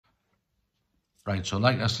Right, so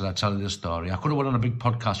like I said, I tell you this story. I could have went on a big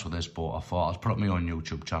podcast with this, but I thought I'll put up my own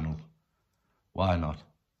YouTube channel. Why not?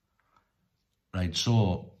 Right,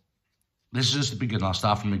 so this is just the beginning. I'll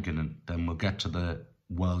start from the beginning. Then we'll get to the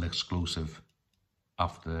world exclusive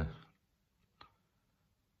after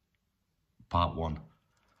part one.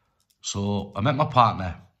 So I met my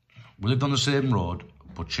partner. We lived on the same road,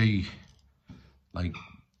 but she, like,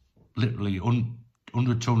 literally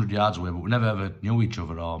 100, 200 yards away, but we never ever knew each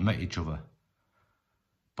other or met each other.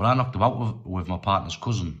 But I knocked about with my partner's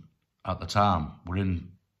cousin at the time. We're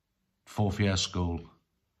in 4th year school,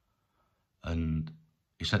 and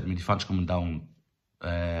he said to me, "Do you fancy coming down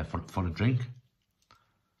for a drink?"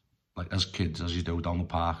 Like as kids, as you do down the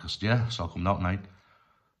park. I said, "Yeah," so I'll come down tonight.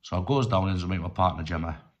 So I goes down and to meet my partner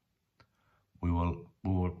Gemma. We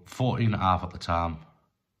were 14 and a half at the time.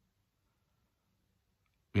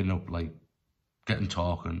 We ended up like getting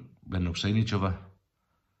talking. We ended up seeing each other.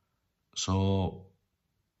 So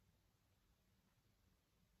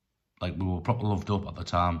like we were proper loved up at the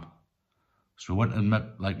time. So we went and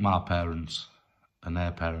met like my parents and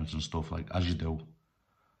their parents and stuff, like as you do.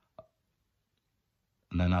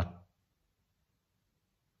 And then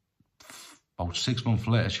about 6 months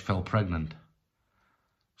later, she fell pregnant.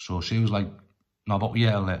 So she was like, no, about a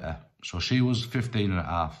year later. So she was 15 and a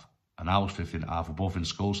half and I was 15 and a half. We're both in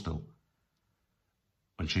school still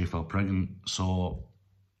when she fell pregnant. So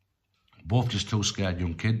both just two scared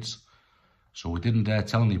young kids. So we didn't dare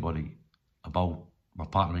tell anybody about my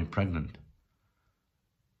partner being pregnant.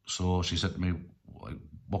 So she said to me, like,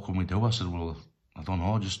 what can we do? I said, well, I don't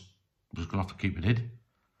know, we're just going to have to keep it hid.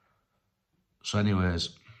 So anyways,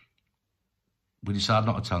 we decided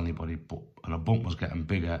not to tell anybody, and her bump was getting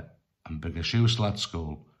bigger and bigger. She was still at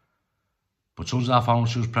school. But as soon as I found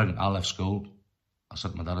she was pregnant, I left school. I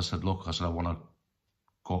said to my dad, I said, look, I want to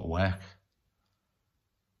go to work.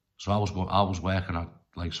 So I was working at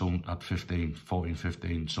like at 14,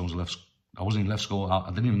 15. So I wasn't even left school.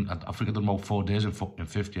 I think I did about 4 days in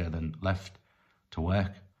 5th year, then left to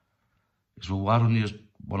work. He said, well, why don't you just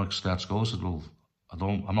want to start school? I said, well,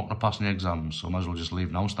 I'm not going to pass any exams, so I might as well just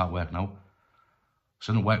leave now and start work now.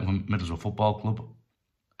 So I ended up working for Middlesbrough Football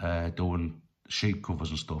Club, doing sheet covers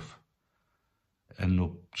and stuff. Ended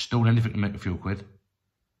up just doing anything to make a few quid.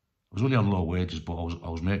 I was only on low wages, but I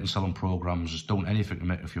was selling programmes, just doing anything to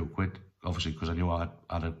make a few quid. Obviously, because I knew I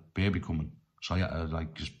had a baby coming. So I had to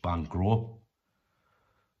like just bang grow.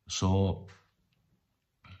 So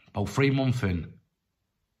about 3 months in,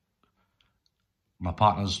 my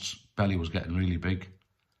partner's belly was getting really big.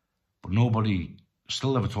 But nobody,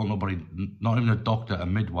 still never told nobody, not even a doctor, a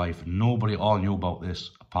midwife, nobody all knew about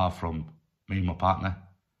this apart from me and my partner.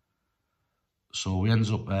 So we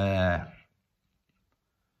ended up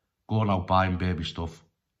going out buying baby stuff,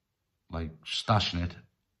 like stashing it,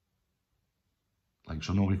 like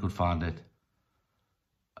so nobody could find it.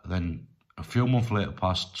 And then a few months later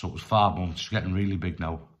passed, so it was 5 months, she's getting really big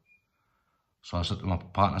now. So I said to my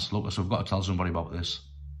partner, I said, look, I said, we've got to tell somebody about this.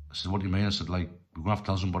 I said, what do you mean? I said, like, we're going to have to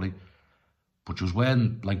tell somebody. But she was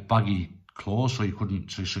wearing, like, baggy clothes,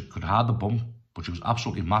 so she could hide the bump, but she was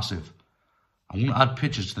absolutely massive. I'm going to add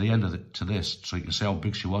pictures to the end of to this, so you can see how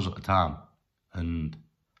big she was at the time, and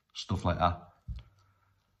stuff like that.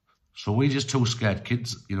 So we just two scared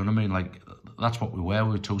kids, you know what I mean? Like, that's what we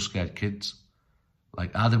were two scared kids.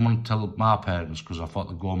 Like, I didn't want to tell my parents because I thought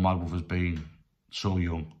they'd go mad with us being so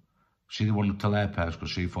young. She didn't want to tell her parents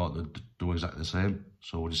because she thought they'd do exactly the same.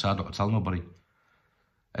 So we decided not to tell nobody.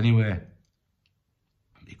 Anyway,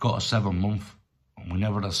 it got a 7 month, and we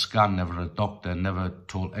never had a scan, never had a doctor, never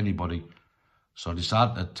told anybody. So I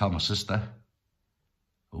decided to tell my sister,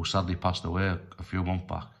 who sadly passed away a few months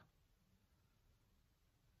back.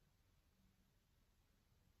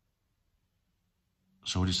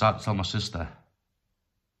 So we decided to tell my sister.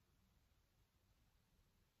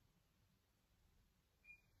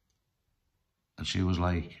 And she was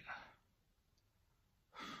like,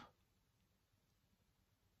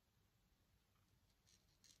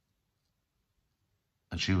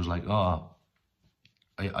 oh,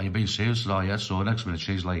 are you being serious? I said, oh, yeah. So the next minute,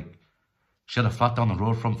 she's like, she had a flat down the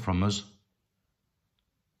road from us.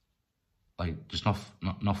 Like, just not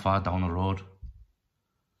far down the road.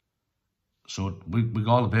 So we got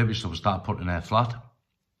all the baby stuff and started putting in her flat.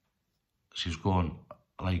 She was going,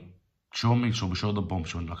 like, show me. So we showed the bump.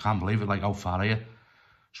 She went, I can't believe it. Like, how far are you?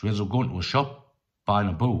 So we ended up going to a shop, buying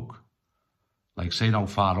a book, like saying how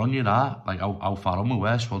far on you are, like how far on we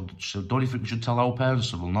were. So she said, don't you think we should tell our parents?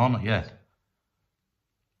 I said, well, no, not yet.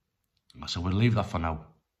 I said, we'll leave that for now.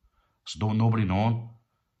 So don't nobody know.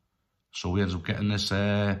 So we ended up getting this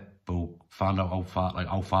book, found out how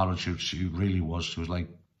far on she really was. She was like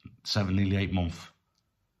 7, nearly 8 months,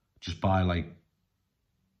 just by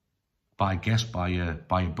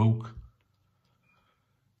your book.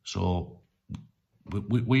 So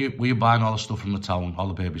we were buying all the stuff from the town, all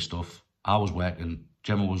the baby stuff. I was working,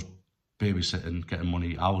 Gemma was babysitting, getting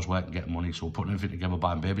money. I was working, getting money. So we're putting everything together,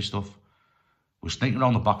 buying baby stuff. We were sneaking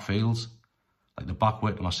around the back fields, like the back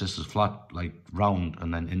way to my sister's flat, like round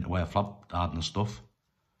and then into where flat had and stuff.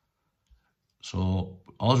 So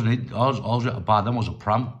all we had to buy then was a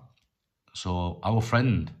pram. So our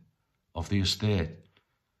friend of the estate,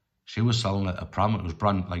 she was selling a pram. It was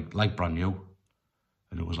brand new,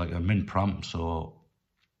 and it was like a mint pram. So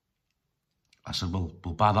I said, "Well,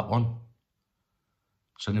 we'll buy that one."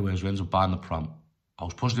 So anyways, we ended up buying the pram. I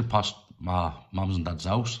was pushing it past my mum's and dad's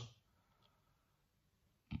house.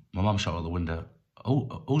 My mum shouted out the window,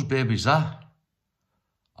 "Oh, whose baby's that?"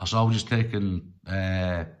 I said, "I was just taking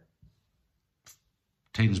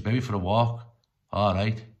Tina's baby for a walk." "All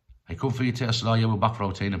right. I come for you, Tina." I said, "Oh yeah, we're back for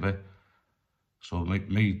our Tina bit." So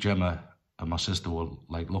me, Gemma, and my sister were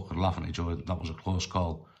like looking, laughing at each other. That was a close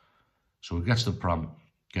call. So we gets the pram,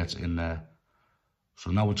 gets in there.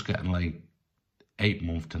 So now it's getting like 8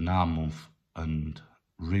 months to 9 months, and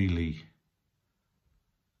really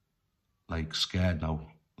like scared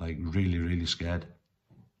now, like really scared.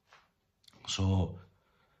 So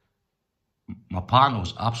my partner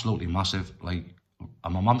was absolutely massive, like,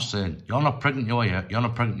 and my mum's saying, "You're not pregnant, are you? You're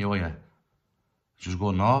not pregnant, are you?" She was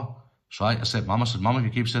going, "No." So I said, "Mum," if you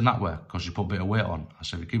keep saying that way," because she put a bit of weight on, I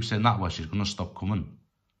said, "If you keep saying that way, she's going to stop coming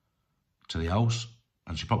to the house."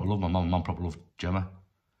 And she probably loved my mum. Mum probably loved Gemma.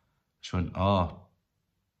 She went, oh,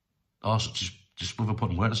 so just with her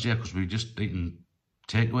putting weight on us, yeah, because we were just eating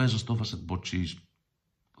takeaways and stuff. I said, "But she's,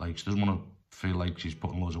 like, she doesn't want to feel like she's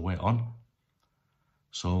putting loads of weight on."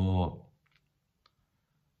 So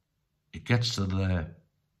it gets to the,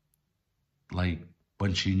 like,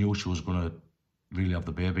 when she knew she was going to really have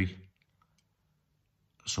the baby.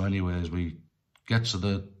 So anyways, we get to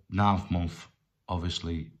the 9th month,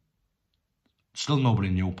 obviously. Still nobody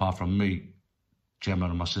knew apart from me, Gemma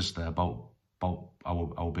and my sister about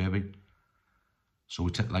our baby. So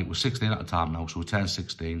we're 16 at the time now, so we turned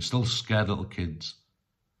 16, still scared little kids.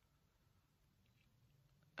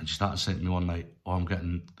 And she started saying to me one night, "Oh, I'm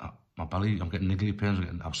getting my belly, I'm getting niggly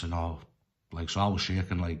pains." I was saying, "Oh," like, so I was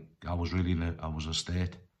shaking, like I was really I was in a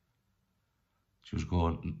state. She was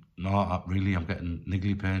going, "No, really, I'm getting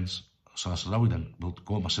niggly pains." So I said, "Oh, then we'll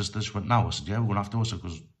go with my sister." She went, "No." I said, "Yeah, we're going to have to." I said,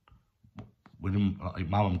 "Because we're in, like,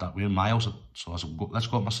 my mum and dad, we're in my house." So I said, "Let's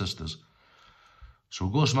go with my sister's." So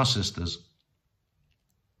we go to my sister's,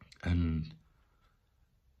 and it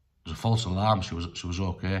was a false alarm. She was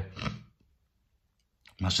okay.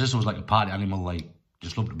 My sister was like a party animal, like,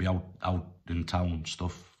 just loved to be out in town,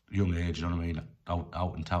 stuff, young age, you know what I mean,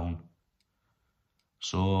 out in town.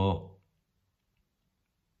 So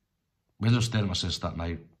we ended up staying at my sister that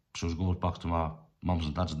night. So we go back to my mum's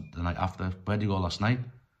and dad's the night after. "Where did you go last night?"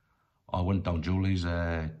 "I went down Julie's,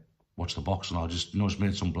 watched the box, and I just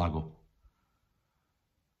made some blag up."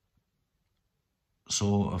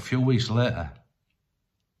 So a few weeks later,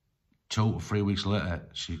 2 or 3 weeks later,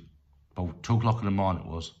 about 2 o'clock in the morning it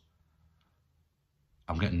was,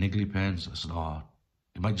 "I'm getting niggly pains." I said, "Oh,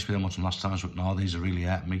 it might just be that much from last time." She went, "No, these are really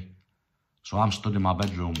hurting me." So I'm stood in my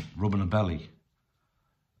bedroom, rubbing her belly,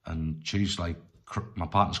 and she's like, my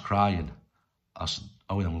partner's crying. I said,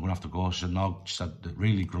 "Oh, then we're going to have to go." She said, "No." She said,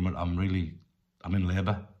 "Really, Grummet, I'm in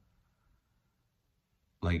labour.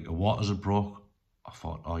 Like, the waters had broke." I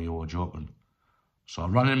thought, "Oh, you were joking." So I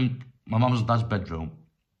ran in my mum's and dad's bedroom.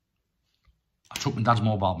 I took my dad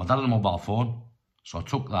had a mobile phone, so I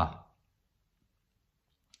took that.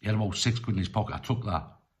 He had about £6 in his pocket. I took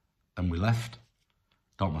that, and we left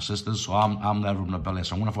down to my sister's. So I'm there rubbing her belly.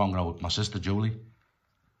 So I'm going to go out with my sister Julie.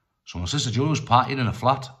 So my sister Julie was partying in a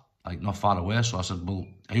flat, like, not far away. So I said, "Well,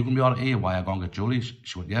 are you going to be all right here while I go and get Julie?"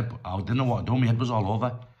 She went, "Yeah," but I didn't know what to do. My head was all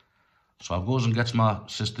over. So I goes and gets my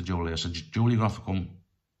sister Julie. I said, "Julie, you're going to have to come.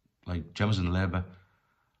 Like, Gemma's in labour."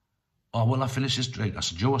 "Oh, well, I finished this drink." I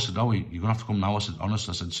said, "Joe," I said, "Oh, you're going to have to come now." I said, "Honest,"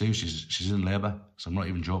 I said, "See, she's in labour." So I'm not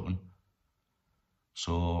even joking.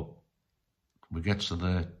 So we gets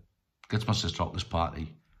my sister out this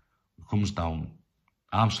party. He comes down.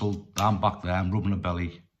 I'm back there. I'm rubbing her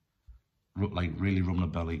belly, like really rubbing her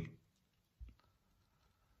belly.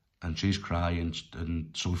 And she's crying.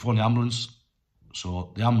 And so we phone the ambulance.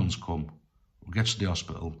 So the ambulance come. We get to the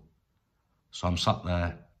hospital. So I'm sat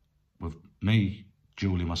there with me,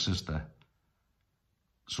 Julie, my sister.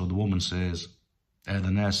 So the woman says, the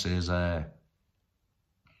nurse says,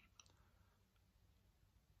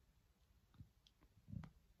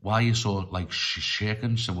 why are you so, like, she's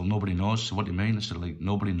shaking? She said, well, nobody knows. I said, what do you mean? I said, like,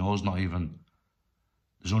 nobody knows, not even,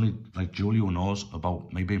 there's only, like, Julie who knows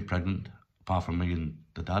about me being pregnant, apart from me and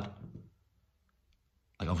the dad.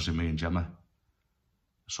 Like, obviously me and Gemma.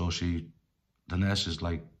 So the nurse is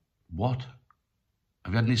like, what?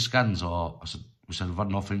 Have you had any scans? Or I said, we said, we've had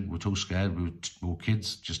nothing. We're too scared. We were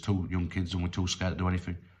kids, just two young kids, and we're too scared to do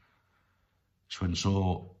anything. She went,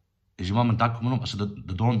 so is your mum and dad coming up? I said,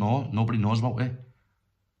 they don't know. Nobody knows about it.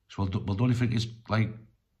 She went, well, don't you think it's like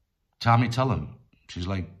time you tell them? She's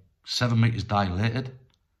like 7 meters dilated.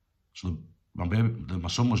 So my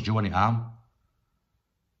son was due any time.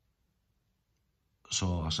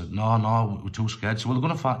 So I said, no, we're too scared. So they've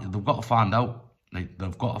got to find out. Like,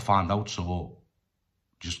 they've got to find out. So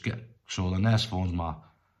so the nurse phones my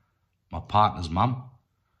partner's mum.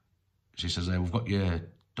 She says, hey, we've got your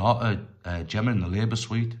daughter, Gemma, in the labour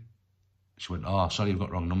suite. She went, oh, sorry, you've got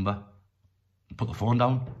the wrong number. And put the phone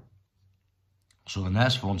down. So the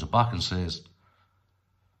nurse phones her back and says,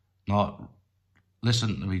 no,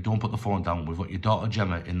 listen to me, don't put the phone down. We've got your daughter,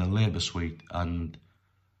 Gemma, in the labour suite, and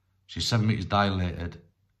she's 7 meters dilated.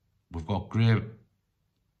 We've got Gray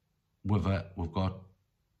with her. We've got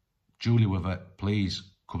Julie with her. Please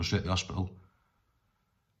come straight to the hospital.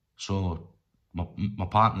 So my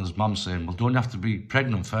partner's mum saying, well, don't you have to be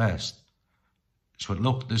pregnant first? She went,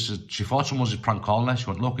 look, she thought someone was just prank calling her. She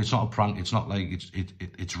went, look, it's not a prank. It's not like,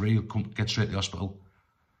 it's real. Come, get straight to the hospital.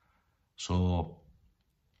 So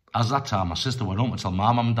as that time, my sister went home to tell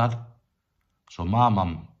my mum and dad. So my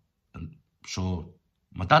mum, so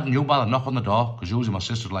my dad knew by the knock on the door, because usually my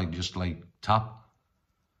sister would just tap.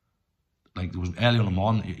 Like, it was early in the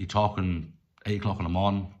morning, you're talking 8 o'clock in the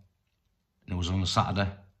morning, and it was on a Saturday.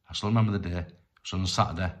 I still remember the day. It was on a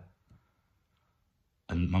Saturday.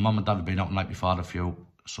 And my mum and dad had been out the night before a few.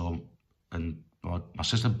 So, and my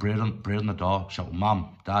sister brayed on the door, shouting,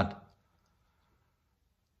 Mum, Dad.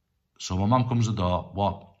 So my mum comes to the door,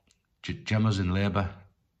 what? Gemma's in labour.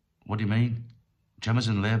 What do you mean? Gemma's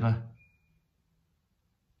in labour.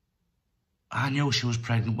 I knew she was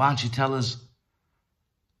pregnant. Why didn't she tell us?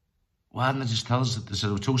 Why didn't they just tell us? They said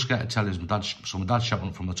they were too scared to tell us. So my dad's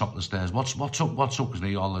shouting from the top of the stairs, what's up? Because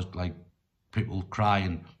they all like people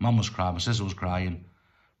crying. Mum was crying, my sister was crying.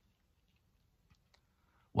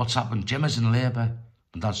 What's happened? Gemma's in labour.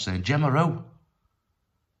 My dad's saying, Gemma who?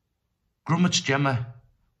 Grummet's Gemma.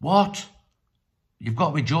 What? You've got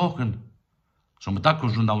to be joking. So my dad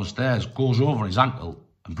comes running down the stairs, goes over his ankle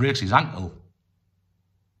and breaks his ankle.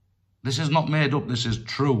 This is not made up, this is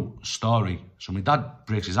true story. So my dad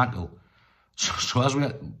breaks his ankle. So as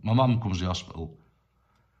my mum comes to the hospital,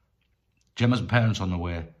 Gemma's parents on the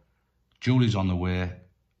way, Julie's on the way,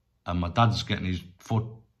 and my dad's getting his foot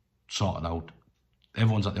sorted out.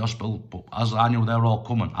 Everyone's at the hospital, but as I knew they were all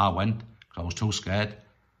coming, I went, because I was too scared.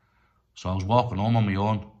 So I was walking home on my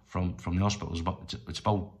own from the hospital. It's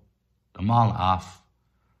about a mile and a half.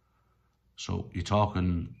 So you're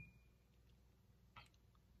talking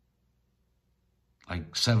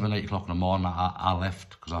like 7, 8 o'clock in the morning. I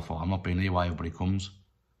left because I thought, I'm not being here while everybody comes.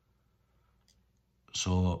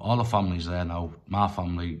 So all the family's there now, my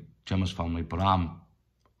family, Gemma's family, but I'm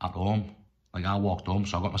at home. Like, I walked home,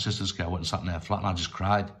 so I got my sister's car, I went and sat in their flat, and I just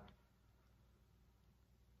cried.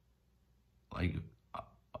 Like,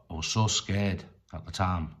 I was so scared at the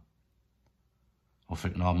time. I was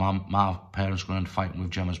thinking, oh, my parents are going to fighting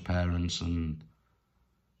with Gemma's parents, and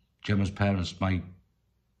Gemma's parents might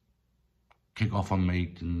kick off on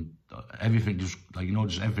me, and everything just, like, you know,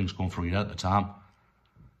 just everything's going through your head at the time.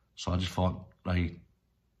 So I just thought, like,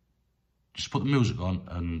 just put the music on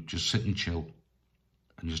and just sit and chill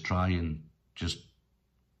and just try and just,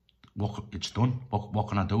 it's done. What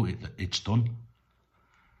can I do? It's done.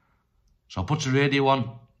 So I put the radio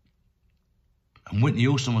on, and Whitney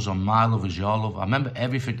Houston was on My Love Is Your Love. I remember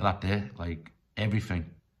everything that day, like everything.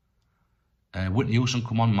 Whitney Houston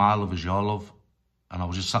come on My Love Is Your Love, and I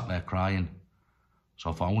was just sat there crying.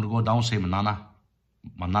 So I thought, I'm going to go down and see my nana.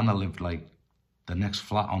 My nana lived like the next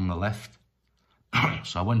flat on the left.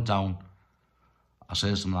 So I went down. I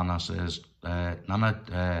says to my nana, I says,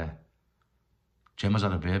 Nana, Gemma's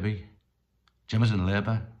had a baby. Gemma's in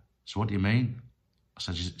labour. So what do you mean? I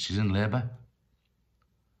said, she's in labour.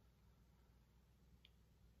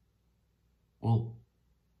 Well,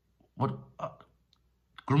 what,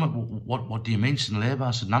 Grummet, what do you mean she's in labour?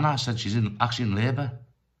 I said, Nana, I said, she's actually in labour. I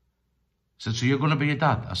said, so you're going to be a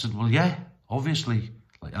dad? I said, well, yeah, obviously.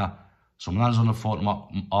 Like that. So my nana's on the phone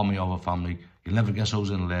to all my other family. You'll never guess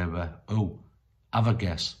who's in labour. Oh, have a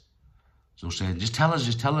guess. So saying, just tell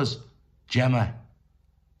us. Gemma.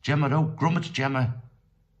 Gemma, oh, Grummet's Gemma.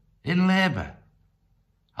 In labour.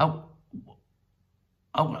 How?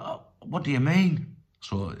 What do you mean?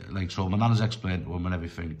 So, like, so my nana's explained to him and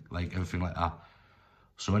everything like that.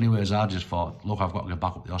 So anyways, I just thought, look, I've got to get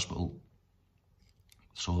back up to the hospital.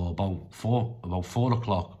 So about 4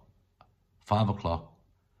 o'clock, 5 o'clock,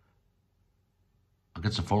 I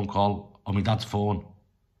get a phone call on my dad's phone.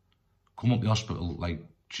 Come up to the hospital, like,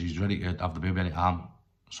 she's ready to have the baby any time.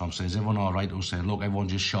 So I'm saying, is everyone all right? I was saying, look,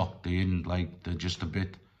 everyone's just shocked. They're just a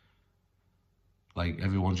bit, like,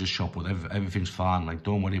 everyone's just shocked, but everything's fine. Like,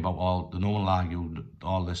 don't worry about all, the no one like you,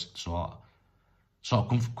 all this. So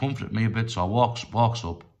it comforted me a bit. So I walks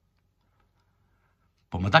up.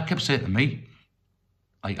 But my dad kept saying to me,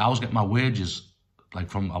 like, I was getting my wages,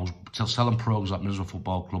 like, I was selling programs at Middlesbrough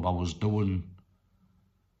Football Club. I was doing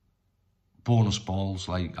bonus balls.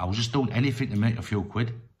 Like, I was just doing anything to make a few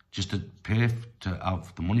quid, just to pay to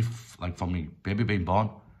have the money, like, for me baby being born.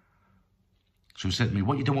 So he said to me,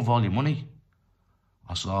 what are you doing with all your money?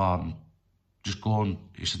 I said, I'm just going.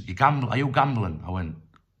 He said, are you gambling? I went,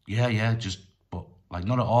 yeah, but, like,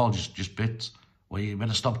 not at all, just bits. Well, you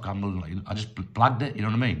better stop gambling. Like, I just blagged it, you know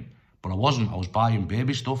what I mean? But I wasn't. I was buying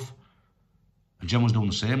baby stuff. And Jen was doing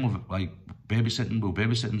the same with, like, babysitting. We were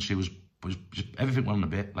babysitting. She was just everything went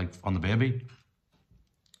on the baby.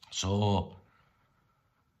 So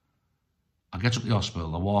I get up to the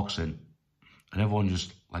hospital. I walks in, and everyone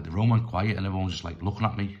just, like, the room went quiet, and everyone was just, like, looking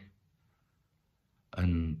at me.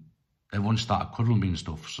 And everyone started cuddling me and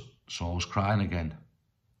stuff. So I was crying again.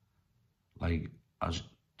 Like,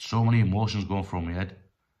 so many emotions going through my head.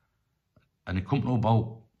 And it come to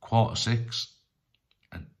about 6:15,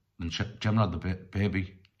 and Gemma had the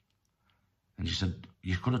baby. And she said,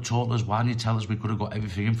 you could have told us, why didn't you tell us? We could have got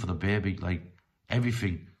everything in for the baby, like,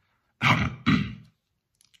 everything.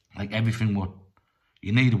 Like, everything what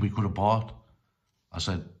you needed, we could have bought. I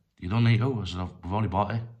said, you don't need to. I said, we've already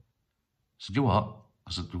bought it. I said, you what?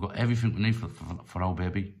 I said, we've got everything we need for our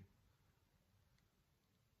baby.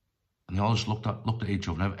 And they all just looked at each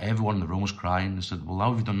other, and everyone in the room was crying. They said, well, how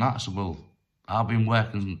have you done that? I said, well, I've been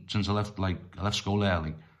working since I left school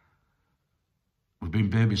early. We've been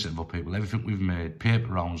babysitting for people, everything we've made,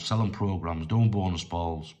 paper rounds, selling programs, doing bonus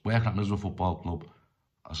balls, working at Middlesbrough Football Club.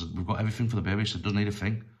 I said, we've got everything for the baby. He said, doesn't need a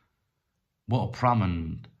thing. What a pram.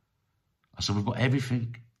 And I said, we've got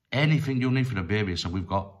everything, anything you need for the baby. I said, we've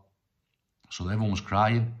got. So everyone was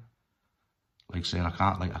crying, like, saying, I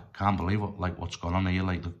can't believe what's going on here.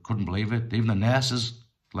 Like, they couldn't believe it. Even the nurses,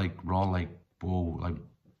 like, were all like, whoa, like,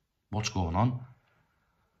 what's going on?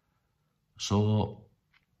 So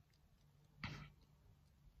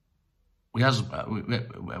it's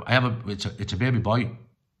a baby boy.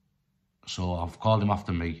 So I've called him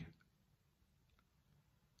after me.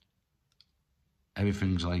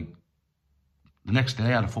 Everything's like, the next day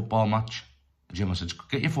I had a football match. Jim said,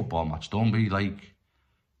 get your football match. Don't be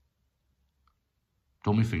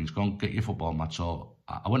things. Go and get your football match. So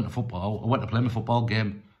I went to football. I went to play my football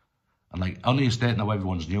game. And, like, only a state now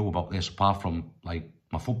everyone's knew about this, apart from, like,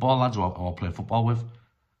 my football lads who I play football with.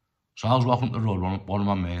 So I was walking up the road, one of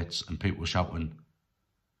my mates, and people were shouting,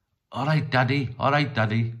 all right, daddy, all right,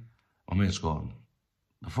 daddy. My mate's going,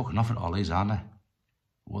 they're fucking off at all these, aren't they?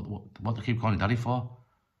 What they keep calling daddy for?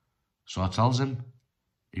 So I tells him,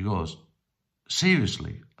 he goes,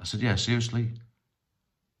 seriously? I said, yeah, seriously.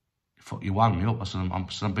 You wound me up. I said,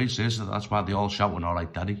 I'm being serious. That's why they all shouting, all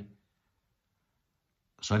right, daddy.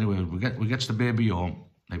 So anyway, we get the baby home.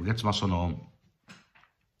 Like, we get to my son home.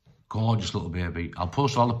 Gorgeous little baby. I'll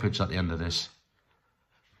post all the pictures at the end of this.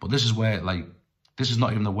 But this is where, like, this is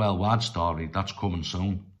not even the worldwide story. That's coming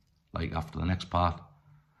soon, like, after the next part.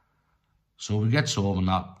 So we get home and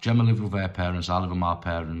that. Gemma lived with her parents. I live with my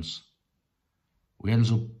parents. We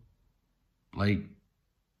ends up, like,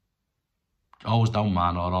 always down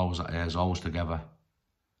man or always at hers, always together.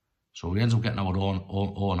 So we ends up getting our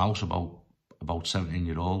own house about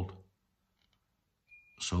 17-year-old.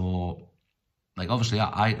 So, like, obviously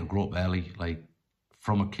I had to grow up early, like,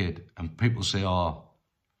 from a kid. And people say, oh,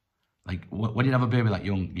 like, when you have a baby that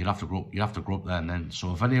young, you have to grow up there and then.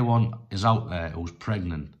 So if anyone is out there who's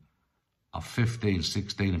pregnant at 15,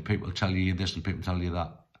 16, and people tell you this and people tell you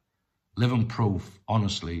that, living proof,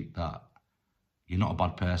 honestly, that you're not a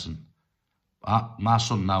bad person. My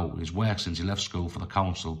son now, he's worked since he left school for the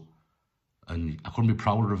council, and I couldn't be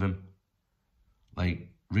prouder of him. Like,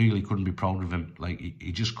 really couldn't be prouder of him. Like,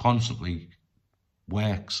 he just constantly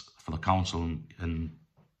works for the council, and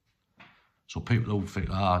so people don't think,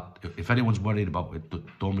 if anyone's worried about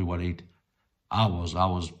it, don't be worried. I was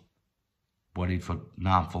worried for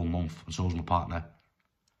 9 full months, and so was my partner.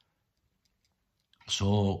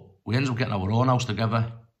 So we ended up getting our own house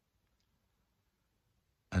together,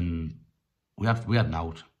 and we had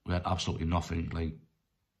out. We had absolutely nothing. Like,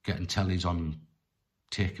 getting tellies on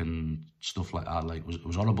tick and stuff like that. Like, it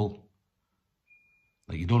was horrible.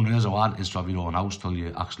 Like, you don't realise how hard it is to have your own house till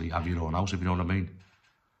you actually have your own house, if you know what I mean.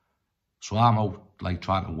 So I'm out, like,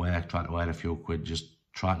 trying to work, trying to earn a few quid, just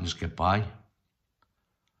trying to just get by.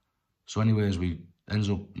 So anyways, we ends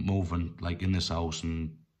up moving, like, in this house,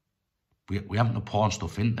 and we having to pawn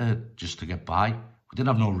stuff into it just to get by. We didn't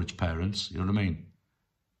have no rich parents, you know what I mean?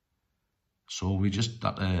 So we just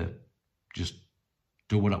had to just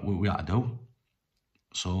do what we had to do.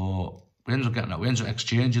 So we ended up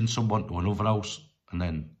exchanging someone to another house, and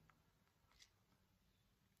then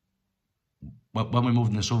when we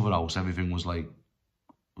moved in this other house, everything was like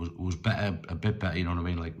was better, a bit better, you know what I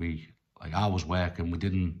mean? Like I was working,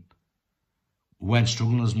 we weren't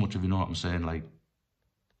struggling as much, if you know what I'm saying, like,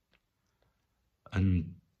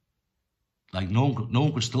 and like no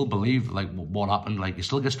one could still believe like what happened. Like, it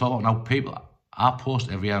still gets talked about now. I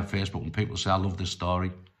post every year on Facebook and people say I love this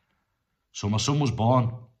story. So my son was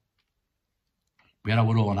born. We had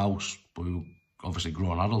our own house, but we were obviously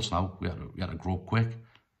grown adults now. We had to grow up quick.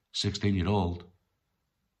 16-year-old.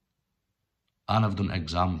 I never done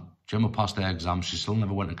exam. Gemma passed her exam. She still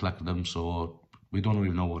never went and collected them, so we don't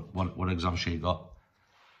even know what exam she got.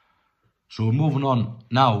 So we're moving on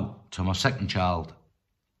now to my second child.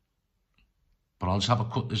 But I'll just have to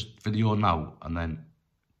cut this video now, and then,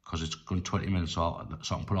 because it's gone 20 minutes, so I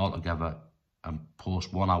can put it all together and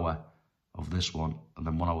post 1 hour of this one, and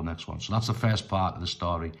then 1 hour next one. So that's the first part of the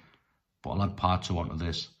story, but I'll add part 2 onto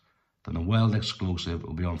this. Then the world exclusive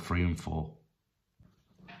will be on 3 and 4.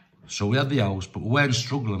 So we had the house, but we weren't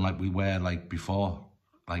struggling like we were like before,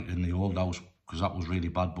 like in the old house, because that was really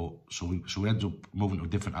bad. But so we ended up moving to a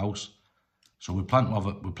different house. So we planned to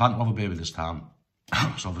have a baby this time.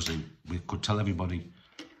 So obviously we could tell everybody.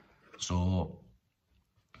 So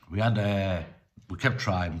we kept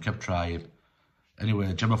trying.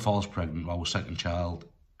 Anyway, Gemma falls pregnant, our second child.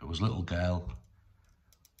 It was a little girl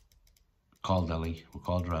called Ellie. We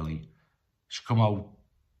called her Ellie. She come out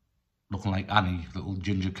looking like Annie, little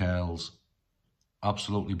ginger curls,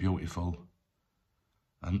 absolutely beautiful.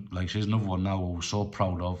 And like, she's another one now we're so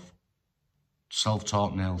proud of.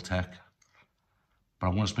 Self-taught nail tech. But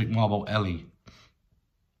I'm going to speak more about Ellie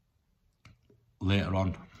later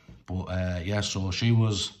on. But yeah, so she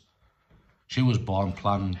was born,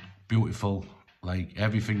 planned, beautiful, like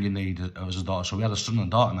everything you need as a daughter. So we had a son and a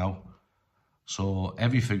daughter now. So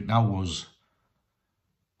everything now was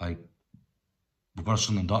like, we've got a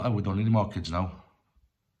son and daughter, we don't need any more kids now.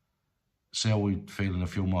 See how we feel in a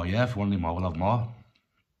few more years. If we want any more, we'll have more.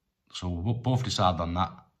 So we both decided on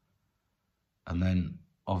that. And then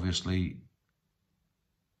obviously,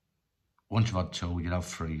 once you've had 2, you'd have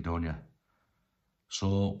 3, don't you?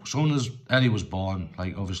 So as soon as Ellie was born,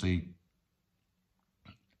 like obviously,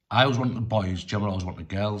 I always wanted boys, Gemma always wanted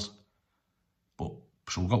girls. But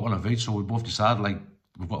so we got one of each, so we both decided, like,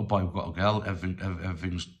 we've got a boy, we've got a girl,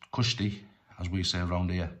 everything's cushy, as we say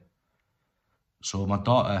around here. So my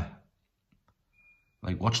daughter,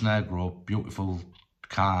 like, watching her grow up, beautiful,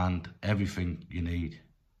 kind, everything you need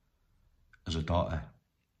as a daughter.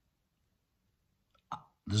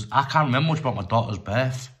 I can't remember much about my daughter's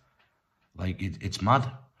birth. Like, it's mad.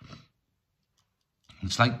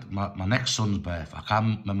 It's like my next son's birth. I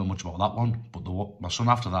can't remember much about that one, but my son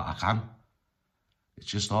after that, I can. It's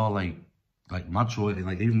just all like mad. So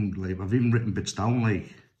like, even like, I've even written bits down, like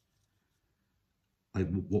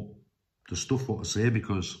what the stuff what to say,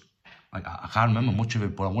 because like I can't remember much of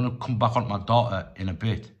it. But I want to come back on my daughter in a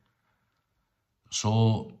bit.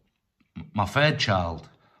 So my third child,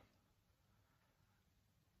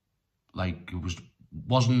 like, it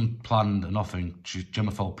wasn't planned or nothing.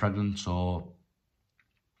 Gemma fell pregnant, so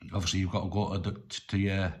obviously you've got to go to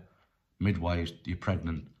your midwife. You're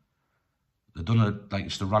pregnant. They've done like,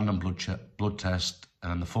 it's the random blood test,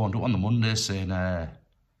 and they phoned up on the Monday saying,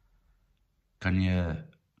 can you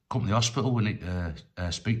come to the hospital? We need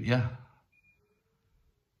to speak to you.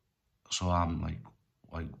 So I'm like,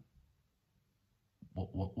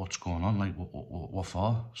 what's going on? Like, what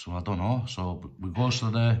for? So I don't know. So we go to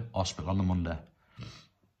the hospital on the Monday.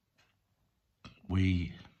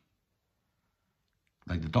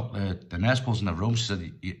 Like, the doctor, the nurse pulls in the room. She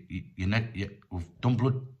said, we've done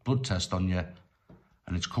blood test on you,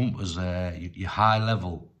 and it's come as your high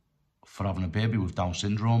level for having a baby with Down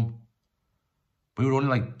syndrome. We were only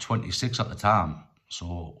like 26 at the time,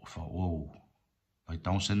 so I thought, whoa, like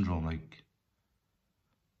Down syndrome, like,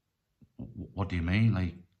 what do you mean?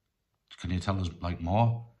 Like, can you tell us like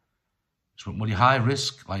more? So, well, you're high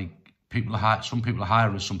risk. Like, some people are high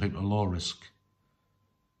risk, some people are low risk.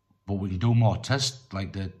 But we can do more tests,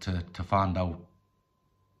 like, to find out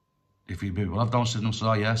if your baby will have Down syndrome.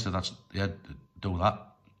 So yeah, so that's, yeah, do that.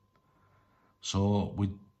 So we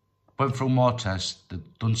went through more tests, they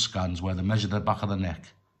done scans where they measured the back of the neck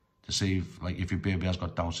to see if, like, if your baby has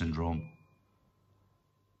got Down syndrome.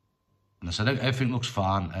 And I said, everything looks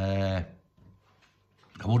fine. I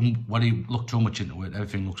wouldn't really look too much into it,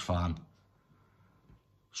 everything looks fine.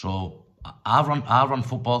 So I run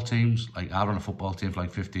football teams, like I ran a football team for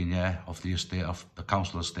like 15 years off the estate, of the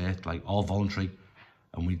council estate, like all voluntary.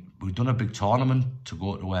 And we done a big tournament to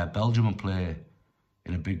go to Belgium and play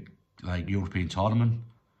in a big, like, European tournament.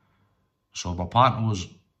 So my partner was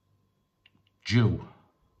due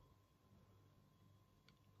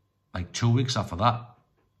like 2 weeks after that.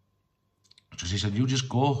 So she said, you just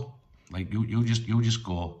go, like, you just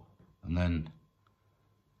go, and then,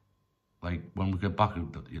 like, when we get back,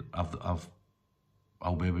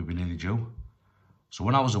 our baby will be nearly due. So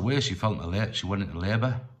when I was away, she went into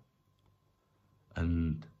labour,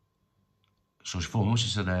 and so she phoned me. She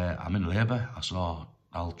said, I'm in labour. I said, oh,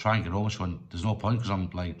 I'll try and get home. She went, there's no point, because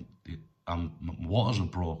my waters are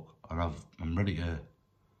broke, and I'm ready to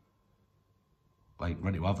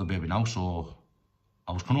have the baby now. So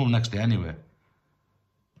I was coming home the next day anyway.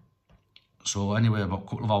 So anyway, about a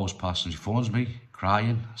couple of hours passed, and she phones me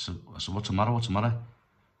crying. I said, what's the matter? What's the matter?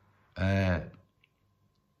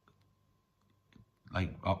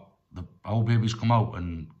 Our baby's come out,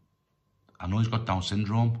 and I know he's got Down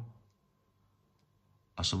syndrome.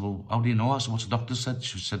 I said, well, how do you know? I said, what's the doctor said?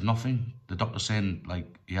 She said, nothing. The doctor's saying,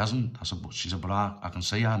 like, he hasn't. I said, she said, but I can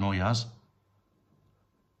see, I know he has.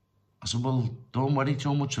 I said, well, don't worry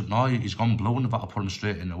too much. No, he's gone blue, and I've got to put him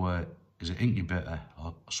straight into an incubator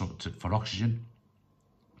or something for oxygen.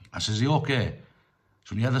 I said, is he okay?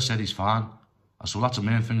 So the other said he's fine. I said, well, that's the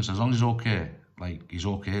main thing. I said, as long as he's okay, like, he's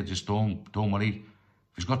okay, just don't worry.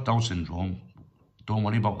 If he's got Down syndrome, don't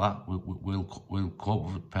worry about that. We'll cope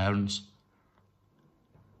with parents.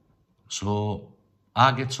 So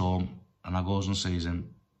I gets home, and I goes and sees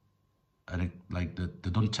him, and they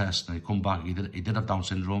done tests, and he come back, he did have Down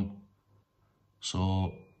syndrome.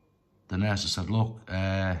 So the nurse said, look,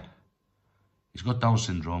 he's got Down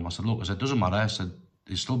syndrome. I said, look, it doesn't matter. I said,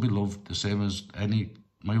 he'll still be loved the same as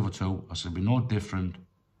my other two. I said, it'll be no different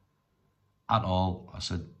at all. I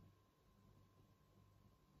said,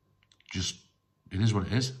 just, it is what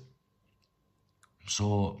it is.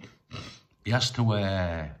 So he has to,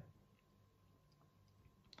 a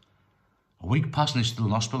week passed, and he's still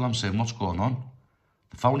in hospital. I'm saying, what's going on?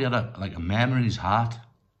 They found he had a murmur in his heart.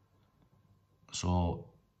 So,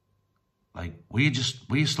 like, we're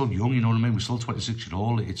still young, you know what I mean? We're still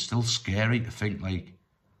 26-year-old. It's still scary to think, like,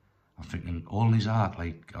 I'm thinking, hole in his heart,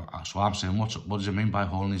 like, so I'm saying, what does it mean by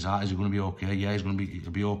hole in his heart? Is he going to be okay? Yeah,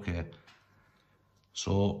 he'll be okay.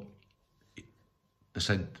 So, they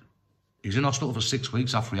said, he's in hospital for 6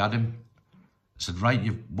 weeks after we had him. They said, right,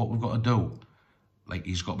 what we've got to do, like,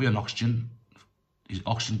 he's got to be on oxygen. He's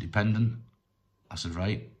oxygen dependent. I said,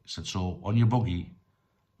 right. He said, so on your buggy,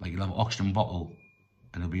 like, you'll have an oxygen bottle,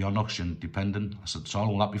 and he'll be on oxygen dependent. I said, so how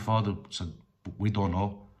long will that be for? They said, we don't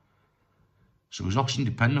know. So he was oxygen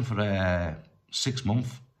dependent for 6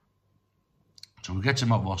 months. So we get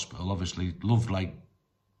him out of hospital, obviously, loved, like,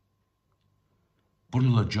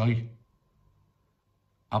 bundle of joy.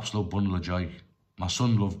 Absolute bundle of joy. My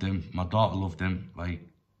son loved him, my daughter loved him. Like,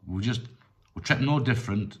 we treat him no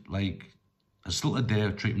different. Like, there's still a day,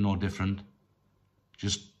 we treat him no different.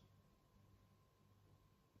 Just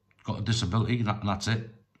got a disability, and that's it.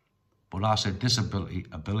 But I said disability,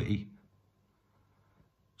 ability.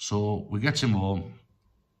 So we get him home.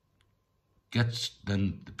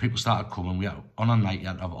 Then the people started coming. We had, on a night, you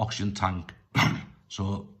had to have an oxygen tank.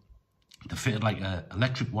 So they fitted like an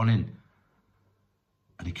electric one in.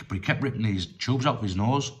 And he kept ripping these tubes out of his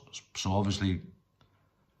nose. So obviously,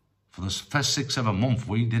 for the first 6-7 months,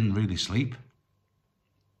 we didn't really sleep.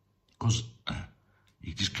 Because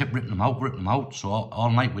he just kept ripping them out. So all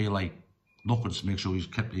night we were like looking to make sure he's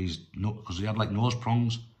kept his, because he had like nose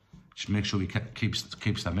prongs, just make sure he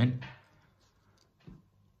keeps them in.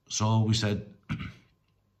 So we said,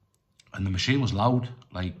 and the machine was loud,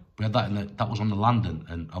 like we had that that was on the landing,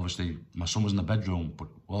 and obviously my son was in the bedroom, but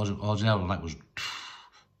all I heard like was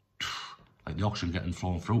like the oxygen getting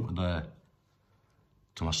flown through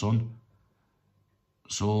to my son.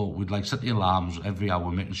 So we'd like set the alarms every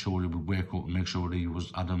hour, making sure he would wake up and make sure he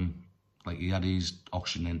had his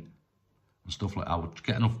oxygen in and stuff like that. We'd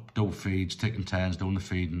get enough, do feeds, taking turns doing the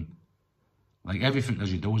feeding, like everything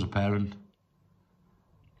as you do as a parent.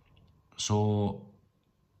 So,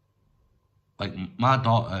 like my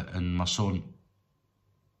daughter and my son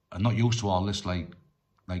are not used to all this, like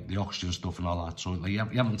like the oxygen stuff and all that. So like you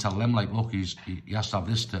have to tell them like, look, he has to have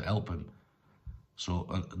this to help him. So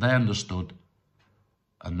they understood,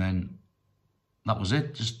 and then that was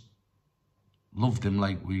it. Just loved him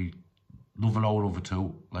like we love our other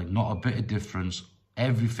two. Like not a bit of difference.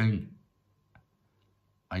 Everything.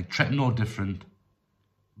 I treated no different.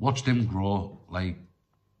 Watched him grow. Like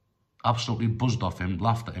absolutely buzzed off him.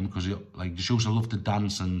 Laughed at him because he like just used to love to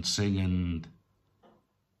dance and sing and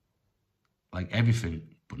like everything.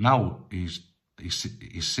 But now he's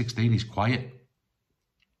 16. He's quiet.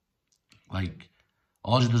 Like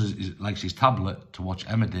all he does is likes his tablet to watch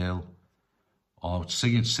Emmerdale or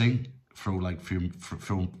sing through like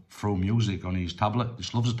through music on his tablet.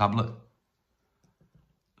 Just loves his tablet.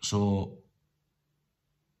 So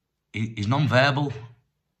he's non-verbal.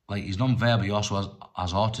 Like he's non-verbal. He also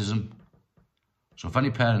has autism. So if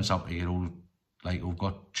any parents out here who've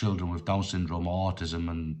got children with Down syndrome or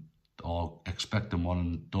autism or expecting one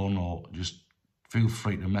and don't know, just feel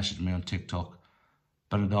free to message me on TikTok,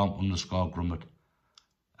 Benidorm_Grummett.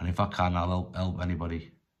 And if I can, I'll help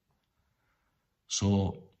anybody.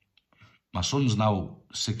 So my son's now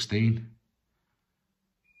 16.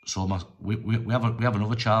 So we have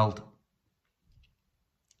another child.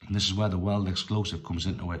 And this is where the world exclusive comes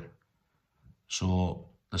into it. So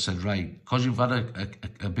they said, right, because you've had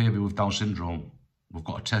a baby with Down syndrome, we've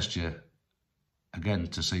got to test you again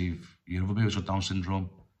to see if your other baby's with Down syndrome.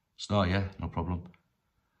 So, oh, yeah, no problem.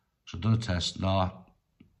 So done a test. No,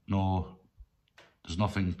 there's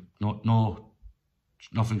nothing,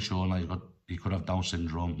 nothing showing like he could have Down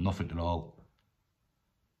syndrome, nothing at all.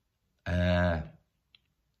 Went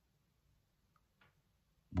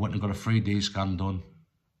and got a 3D scan done.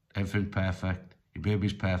 Everything perfect. Your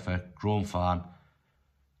baby's perfect. Grown fine.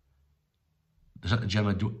 They said to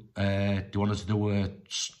Gemma, do you want us to do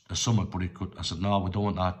a summit? But he could. I said, no, we don't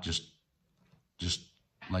want that. Just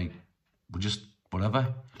like, we just, whatever.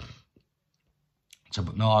 I said,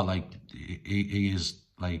 but no, like, he is,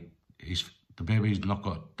 like, the baby's not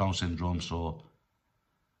got Down syndrome, so,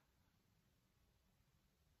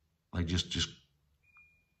 like,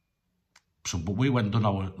 so, but we went and done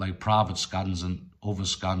our, like, private scans and other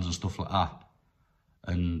scans and stuff like that.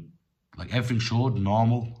 And, like, everything showed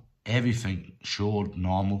normal. Everything showed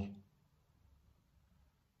normal.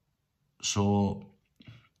 So,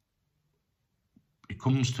 it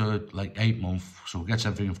comes to, like, 8 months, so we get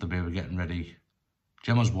everything for the baby getting ready.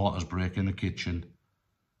 Gemma's water's breaking in the kitchen.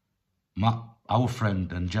 Our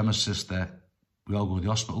friend and Gemma's sister, we all go to the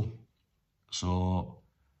hospital. So,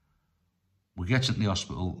 we get into the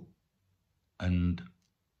hospital, and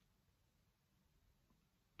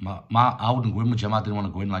I wouldn't go in with Gemma. I didn't want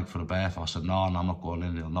to go in like for a birth. I said, no, I'm not going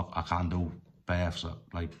in. I can't do births.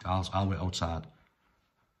 Like, I'll wait outside.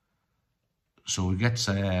 So we get,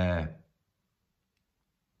 we're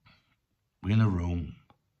in a room.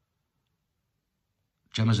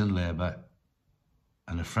 Gemma's in labour,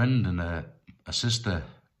 and a friend and a sister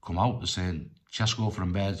come out and saying she has to go for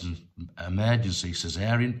emergency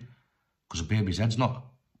cesarean because the baby's head's not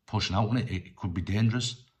pushing out on it. It could be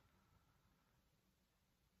dangerous.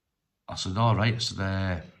 I said, all right. I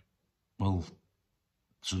said, well,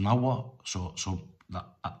 so now what? So the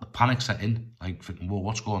panic set in, like thinking, well,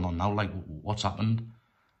 what's going on now? Like, what's happened?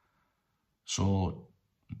 So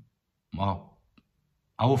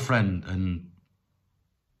our friend and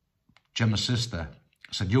Gemma's sister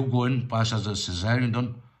said, you go in, but I said, there's a cesarean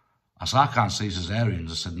done. I said, I can't see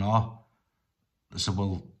cesareans. I said, no. They said,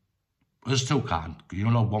 well, us two can't. You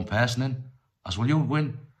don't know one person in. I said, well, you go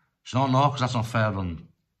in. She said, no, because that's not fair on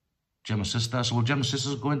Gemma's sister. I said, well, Gemma's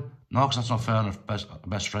sister's going. No, because that's not fair on her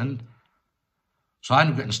best friend. So I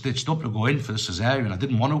ended up getting stitched up to go in for the cesarean. I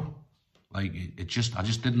didn't want to. Like, I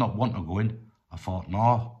just did not want to go in. I thought,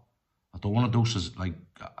 no, I don't want to do, like,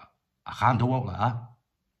 I can't do it like that.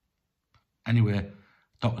 Anyway,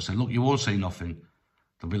 doctor said, look, you won't see nothing.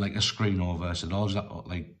 There'll be like a screen over. I said, oh, is that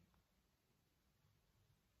like,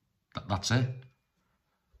 that's it?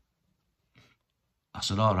 I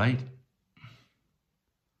said, all right.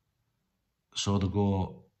 So they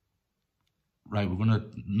go, right, we're going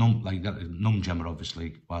to numb Gemma,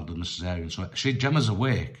 obviously, while doing the cesarean. So Gemma's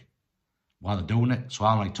awake while they're doing it. So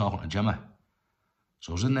I'm like talking to Gemma.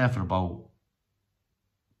 So I was in there for about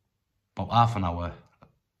half an hour,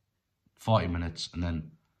 40 minutes, and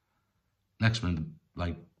then next minute,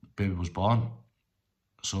 like, baby was born.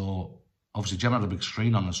 So obviously Gemma had a big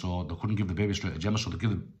screen on her, so they couldn't give the baby straight to Gemma, so they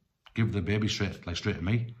give the baby straight to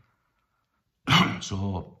me.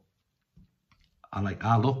 So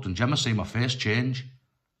I looked, and Gemma seen my face change,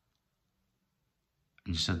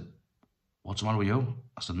 and she said, what's the matter with you?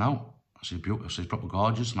 I said, no. She's beautiful, she's proper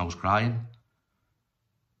gorgeous, and I was crying.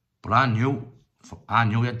 But I knew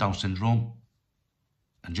he had Down syndrome.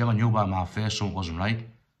 And Gemma knew by my face something wasn't right.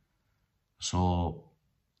 So,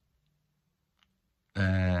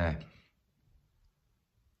 Gemma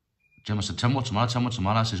said, Tim, what's the matter? Tim, what's the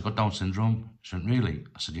matter? I said, he's got Down syndrome. She went, really?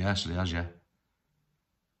 I said, yes, he has, yeah.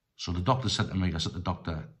 So the doctor said to me, I said to the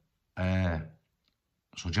doctor,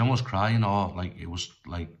 so Gemma was crying, or like, it was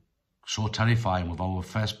like so terrifying with our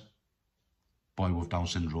first boy with Down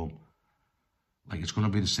syndrome. Like, it's going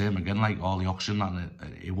to be the same again, like all the oxygen, and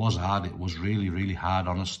it was hard. It was really, really hard,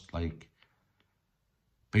 honest. Like,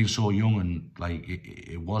 being so young, and like,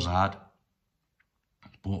 it was hard.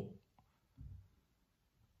 But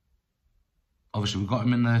obviously we got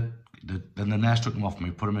him in then the nurse took him off me,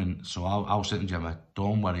 put him in. So I was saying to Gemma,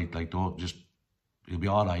 don't worry, like, don't, just, he'll be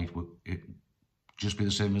all right. It just be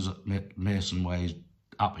the same as Mason, where he's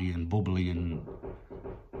happy and bubbly and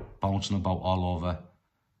bouncing about all over.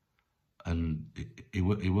 And he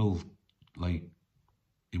will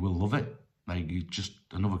love it. Like, he's just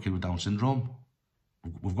another kid with Down syndrome.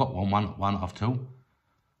 We've got one out of two.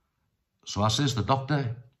 So I says to the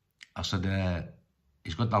doctor, I said,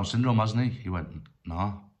 he's got Down syndrome, hasn't he? He went,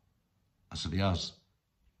 no. I said, he has.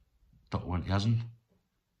 Doctor went, he hasn't.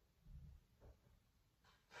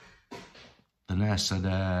 The nurse said,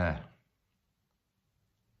 I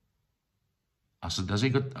said, has he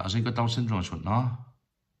got Down syndrome? She went, no.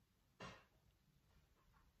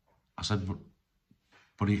 I said,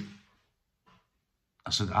 but he,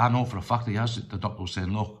 I said, I know for a fact he has. The doctor was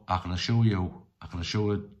saying, look, I can assure you,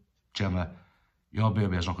 Gemma, your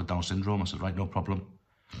baby has not got Down syndrome. I said, right, no problem.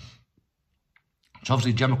 So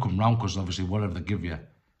obviously Gemma come round, because obviously whatever they give you.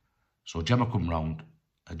 So Gemma come round.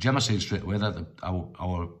 Gemma said straight away that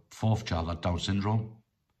our fourth child had Down syndrome.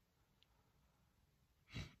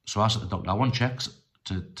 So I said to the doctor, I want checks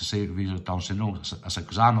to see if he's got Down syndrome. I said,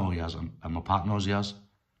 because I know he has, and my partner knows he has.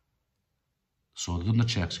 So they done the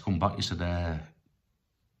checks, he come back, he said,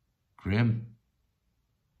 Graham,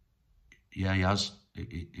 yeah, he has.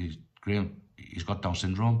 Graham, he's got Down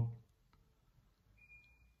syndrome.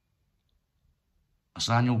 I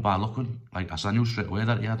said, I knew by looking, like, I said, I knew straight away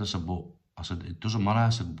that he had. I said, but, I said, it doesn't matter. I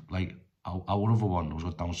said, like, our other one who's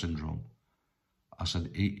got Down syndrome, I said,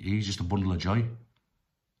 he's just a bundle of joy.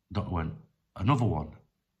 The doctor went, another one?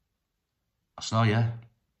 I said, oh, yeah.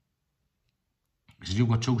 He said, you've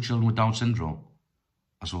got two children with Down syndrome?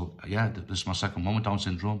 I said, well, yeah, this is my second one with Down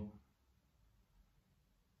syndrome.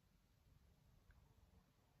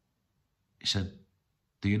 He said,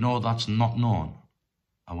 do you know that's not known?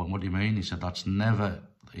 I went, what do you mean? He said, that's never,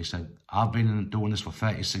 he said, I've been doing this for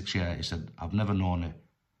 36 years. He said, I've never known it.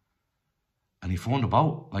 And he phoned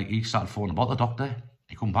about, like, he started phoning about the doctor.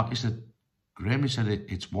 He come back, he said, Graham, he said,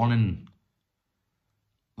 it's one in,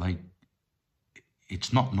 like,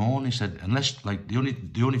 it's not known. He said, unless, like, the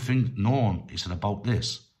only thing known, he said, about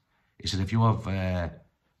this, he said, if you have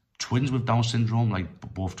twins with Down syndrome, like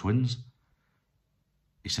both twins,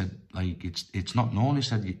 he said, like, it's not known. He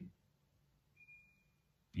said,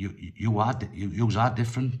 you are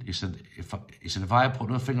different. He said, if I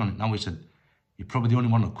put a thing on it now, he said, you're probably the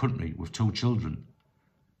only one in the country with two children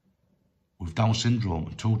with Down syndrome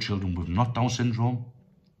and two children with not Down syndrome.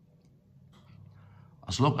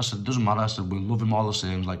 I said, look, I said, it doesn't matter. I said, we'll love him all the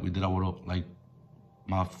same, like we did our, like,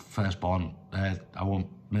 my firstborn, our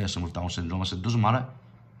Mason with Down syndrome. I said, it doesn't matter.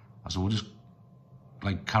 I said, we'll just,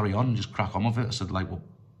 like, carry on and just crack on with it. I said, like, well,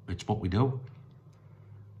 it's what we do.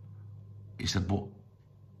 He said, but,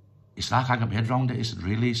 he said, I can't get my head around it. He said,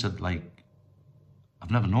 really? He said, like, I've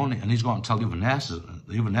never known it. And he's going to tell the other nurses.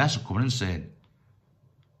 The other nurses are coming in saying,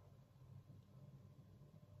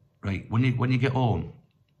 right, when you get home,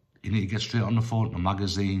 you need to get straight on the phone to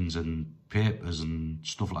magazines and papers and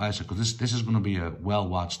stuff like that. Because this is going to be a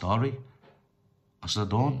worldwide story. I said, I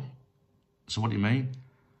don't. I said, what do you mean?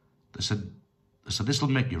 They said, this will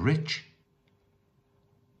make you rich.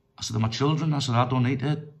 I said, they're my children. I said, I don't need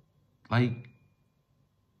it. Like,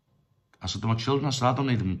 I said, to my children, I said, I don't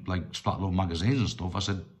need them, like, splat load magazines and stuff. I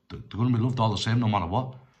said, they're going to be loved all the same, no matter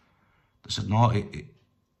what. They said, no,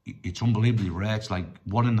 it's unbelievably rare. It's like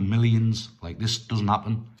 1 in a million. Like, this doesn't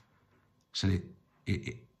happen. I said,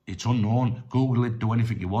 it's unknown. Google it, do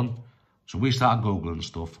anything you want. So we started Googling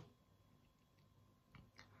stuff.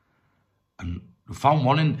 And we found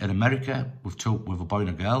one in America with a boy and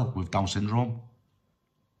a girl with Down syndrome.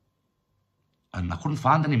 And I couldn't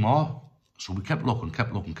find any more. So we kept looking.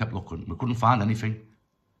 We couldn't find anything.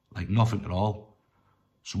 Like, nothing at all.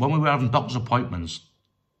 So when we were having doctor's appointments,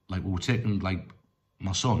 like, we were taking, like,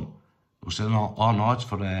 my son, they were saying, oh no, it's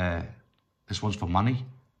for, this one's for money.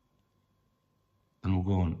 And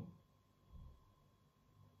we're going,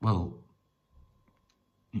 well,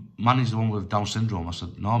 Manny's the one with Down syndrome. I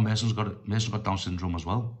said, no, Mason's got it. Mason's got Down syndrome as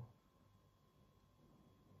well.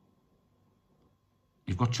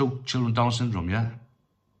 You've got 2 children with Down syndrome, yeah?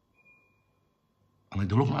 And like,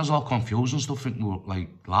 they're looking at us all confused and stuff, thinking we're like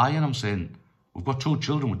lying. I'm saying, we've got 2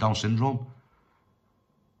 children with Down syndrome.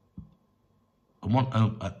 And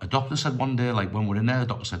a doctor said one day, like when we're in there, the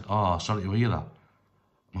doctor said, oh, sorry to hear that.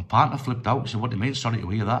 My partner flipped out. He said, what do you mean, sorry to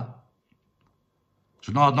hear that? I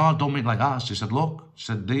said, no, I don't mean like that. She said, look, she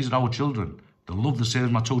said, these are our children. They love the same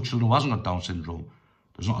as my 2 children who hasn't got Down syndrome.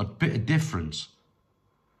 There's not a bit of difference.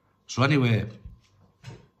 So anyway,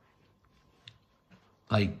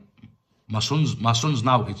 like, my son's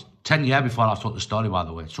now, it's 10 years before I told the story, by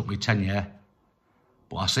the way. It took me 10 years.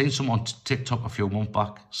 But I seen someone on TikTok a few months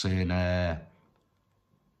back saying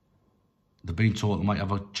they've been told they might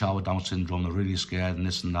have a child with Down syndrome, they're really scared and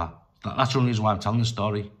this and that. That's the only reason why I'm telling the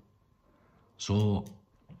story. So,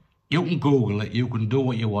 you can Google it, you can do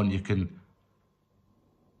what you want, you can...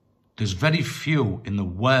 There's very few in the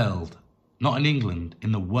world, not in England,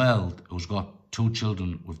 in the world, who's got 2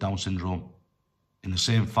 children with Down syndrome in the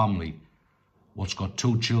same family, what's got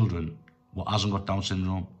 2 children, what hasn't got Down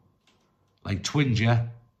syndrome. Like twins, yeah?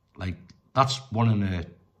 Like, that's 1 in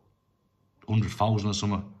 100,000 or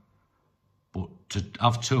something. But to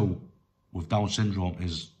have 2 with Down syndrome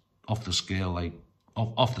is off the scale, like,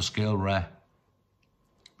 off the scale rare.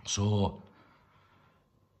 So,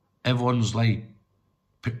 everyone's like,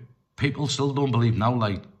 people still don't believe now,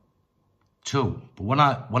 like, 2. But when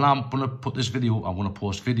I'm gonna put this video, I'm gonna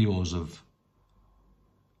post videos of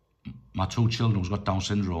my 2 children who's got Down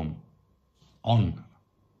syndrome on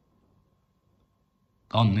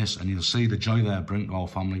this, and you'll see the joy they bring to our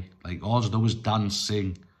family. Like, all they do is dance,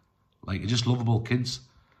 sing, like, they're just lovable kids.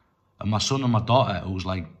 And my son and my daughter, who's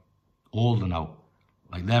like older now,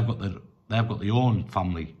 like they've got their own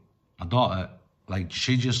family. My daughter, like,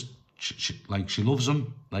 she loves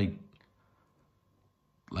them, like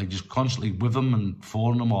just constantly with them and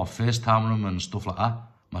phoning them or FaceTiming them and stuff like that.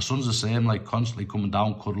 My son's the same, like constantly coming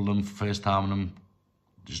down, cuddling them, FaceTiming them,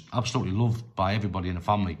 just absolutely loved by everybody in the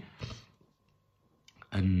family.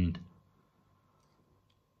 And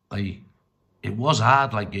like, it was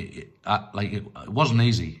hard, like it wasn't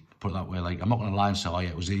easy, put it that way. Like, I'm not gonna lie and say, oh yeah,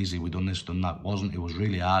 it was easy, we done this, done that. It wasn't, it was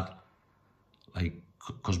really hard. Like,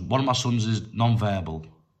 because one of my sons is non-verbal,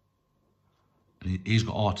 and he's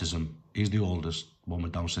got autism. He's the oldest one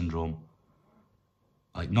with Down syndrome.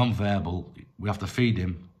 Like, non-verbal, we have to feed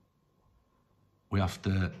him. We have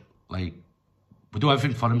to, like, we do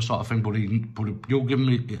everything for him, sort of thing, but you'll give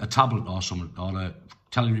him a tablet or something, or a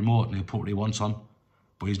telly remote, and he'll put what he wants on.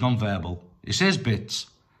 But he's non-verbal. He says bits,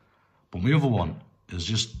 but my other one is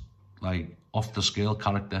just, like, off-the-scale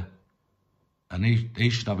character. And he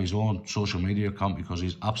should have his own social media account because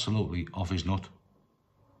he's absolutely off his nut.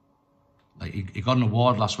 Like, he got an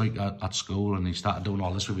award last week at school, and he started doing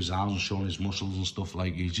all this with his arms and showing his muscles and stuff.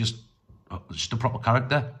 Like, he's just a proper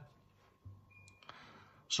character.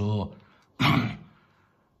 So,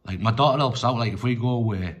 like, my daughter helps out. Like, if we go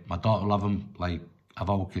away, my daughter will have them, like, have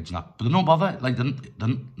our kids now. But they're not bothered. Like,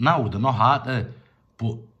 now, they're not hard to...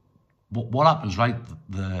 But what happens, right?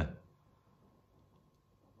 They've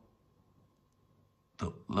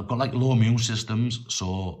got, like, low immune systems.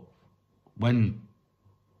 So, when...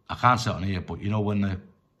 I can't say it on here, but, you know, when the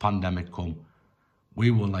pandemic come,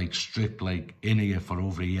 we were, like, strict, like, in here for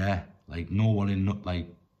over a year. Like, no one in,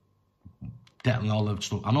 like, definitely all that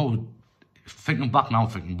stuff. I know, thinking back now, I'm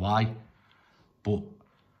thinking, why? But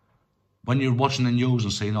when you're watching the news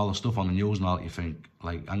and seeing all the stuff on the news and all, you think,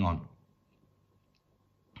 like, hang on.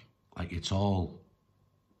 Like, it's all,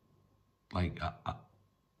 like,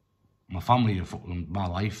 my family are fucking my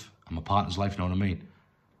life and my partner's life, you know what I mean?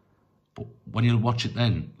 But when you watch it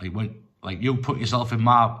then, like you put yourself in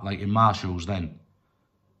my shoes then,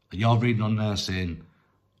 you're reading on there saying,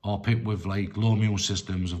 oh, people with like low immune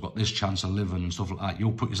systems have got this chance of living and stuff like that.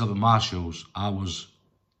 You put yourself in my shoes, I was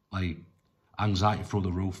like anxiety through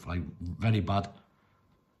the roof, like very bad,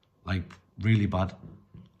 like really bad.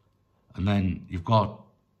 And then you've got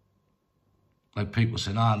like people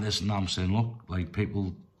saying, this and that. I'm saying, look, like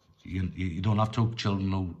people, you don't have 2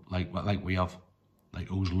 children who, like we have. Like,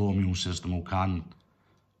 who's low immune system, who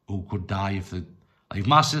could die if they... Like, if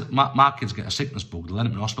my kids get a sickness bug, they'll end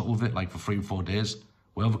up in hospital with it, like, for 3 or 4 days.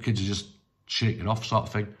 Where other kids are just shake it off, sort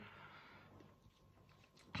of thing.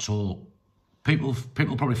 So, people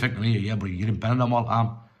probably think to me, yeah, but you're in Benidorm all the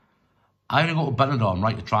time. I only go to Benidorm,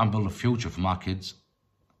 right, to try and build a future for my kids.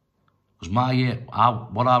 Because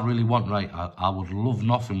what I really want, right, I would love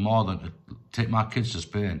nothing more than to take my kids to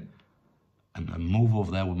Spain and move over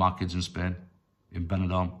there with my kids in Spain. In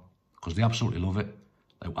Benidorm, because they absolutely love it.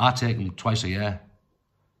 Like, I take them twice a year.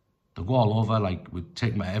 They go all over, like, we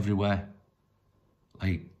take them everywhere.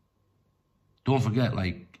 Like, don't forget,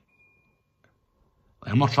 like,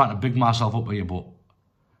 I'm not trying to big myself up here, but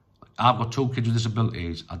I've got 2 kids with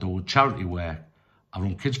disabilities. I do charity work. I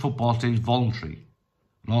run kids' football teams voluntary,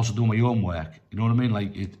 and also do my own work. You know what I mean?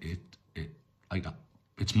 Like, like,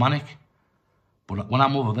 it's manic. But when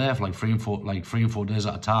I'm over there for like 3 and 4 days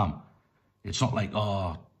at a time, it's not like,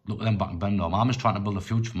 oh, look at them back in Benidorm. I'm just trying to build a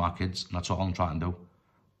future for my kids, and that's all I'm trying to do.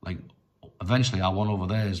 Like, eventually, I want over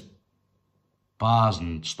there is bars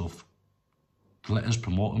and stuff to let us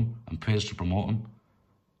promote them and pay us to promote them,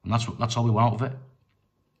 and that's all we want out of it.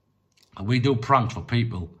 And we do pranks for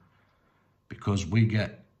people because we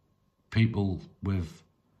get people with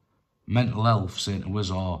mental health saying to us,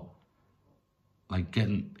 or like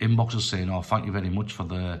getting inboxes saying, oh, thank you very much for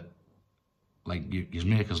the, like, you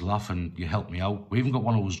make us laugh and you help me out. We even got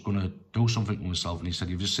one who was going to do something with himself, and he said,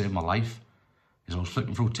 you've just saved my life. He said, I was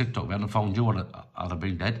flicking through TikTok, we hadn't found you, I'd have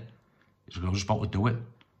been dead. He said, I was just about to do it.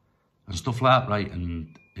 And stuff like that, right?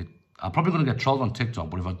 And I'm probably going to get trolled on TikTok,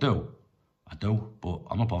 but if I do, I do. But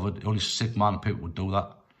I'm not bothered. Only sick man of people would do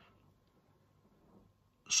that.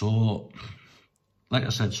 So, like I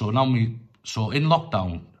said, so in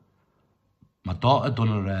lockdown, my daughter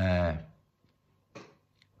done her,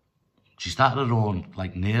 she started her own,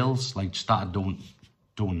 like, nails, like, started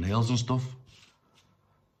doing nails and stuff.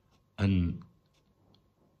 And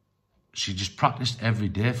she just practiced every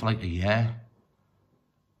day for, like, a year.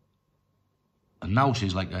 And now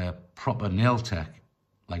she's, like, a proper nail tech,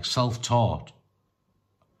 like, self-taught.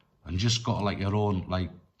 And just got, like, her own,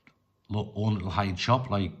 like, own little hired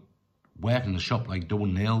shop, like, working in the shop, like,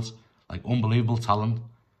 doing nails. Like, unbelievable talent.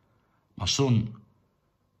 My son,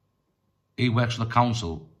 he works for the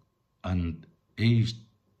council, and he's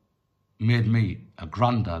made me a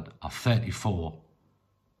granddad at 34.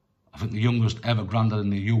 I think the youngest ever granddad in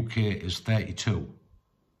the UK is 32.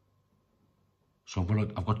 So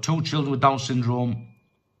I've got 2 children with Down syndrome,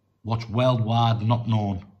 what's worldwide not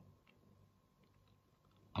known.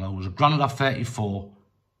 And I was a granddad at 34,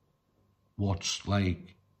 what's,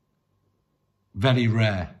 like, very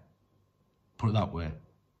rare, put it that way.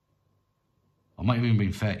 I might have even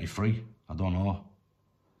been 33, I don't know.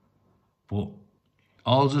 But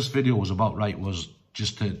all this video was about, right, was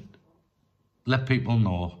just to let people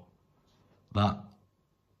know that,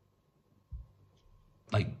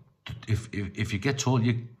 like, if you get told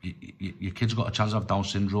your kid's got a chance to have Down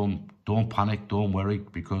syndrome, don't panic, don't worry,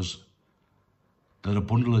 because they're a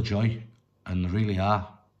bundle of joy, and they really are.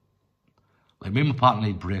 Like, me and my partner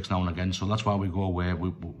need breaks now and again, so that's why we go away.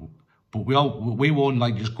 But we won't,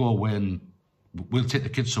 like, just go away, and we'll take the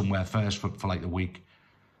kids somewhere first for like a week.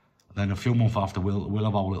 Then a few months after, we'll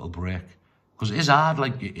have our little break. Because it is hard,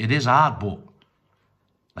 like, it is hard, but,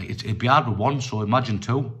 like, it'd be hard with 1, so imagine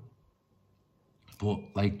 2. But,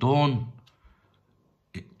 like, don't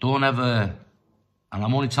ever, and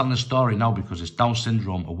I'm only telling this story now because it's Down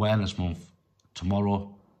Syndrome Awareness Month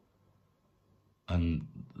tomorrow. And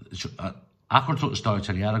I could have took the story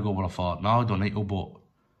 10 years ago, but I thought, no, I don't need to. But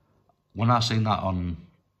when I seen that on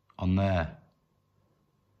there,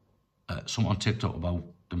 something on TikTok about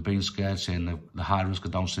them being scared, saying the high risk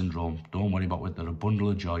of Down syndrome, don't worry about it, they're a bundle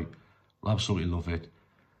of joy, I'll absolutely love it.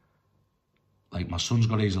 Like, my son's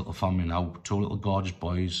got his little family now, 2 little gorgeous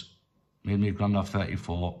boys, made me a granddad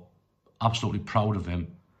 34, absolutely proud of him.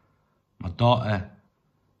 My daughter,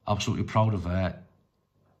 absolutely proud of her.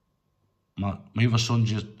 My other son,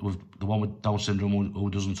 just with the one with Down syndrome who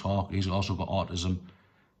doesn't talk, he's also got autism.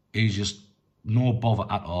 He's just no bother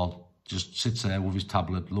at all. Just sits there with his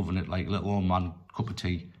tablet, loving it, like little old man, cup of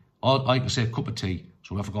tea. Or I can say cup of tea,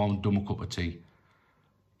 so we have to go and do him a cup of tea.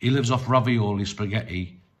 He lives off ravioli,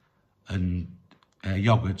 spaghetti, and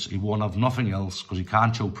yogurts. He won't have nothing else because he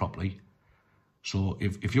can't chew properly. So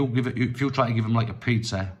if you try to give him like a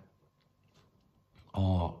pizza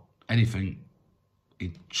or anything,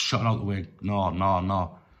 he'd shut it out the way.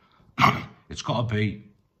 No. It's got to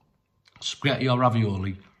be spaghetti or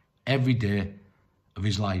ravioli every day of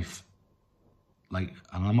his life. Like,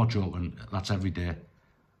 and I'm not joking, that's every day.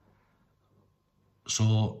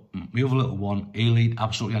 So my other little one, he'll eat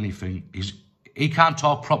absolutely anything. He can't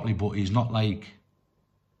talk properly, but he's not like,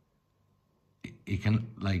 he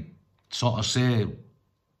can like sort of say,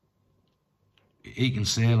 he can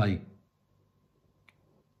say like,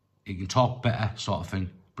 he can talk better sort of thing.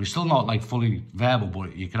 But he's still not like fully verbal,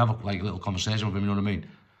 but you can have a like little conversation with him, you know what I mean?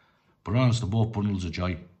 But honestly, they're both bundles of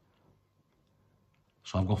joy.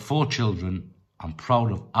 So I've got 4 children. I'm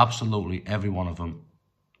proud of absolutely every one of them.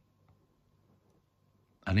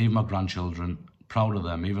 And even my grandchildren, proud of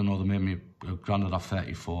them, even though they made me a granddad at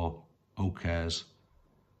 34, who cares?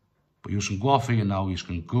 But you can go off here now, you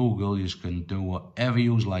can Google, you can do whatever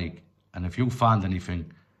you like, and if you find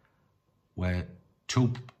anything where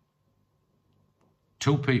two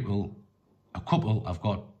people, a couple have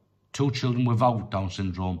got 2 children without Down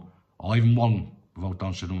syndrome, or even 1 without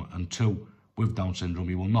Down syndrome and 2 with Down syndrome,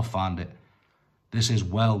 you will not find it. This is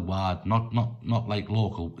worldwide, not like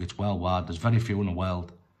local, it's worldwide. There's very few in the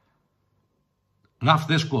world. And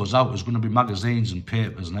after this goes out, there's going to be magazines and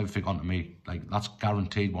papers and everything onto me. Like, that's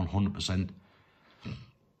guaranteed 100%.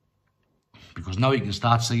 Because now you can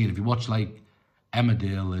start seeing, if you watch like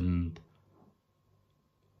Emmerdale and,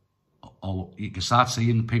 or you can start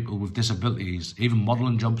seeing people with disabilities, even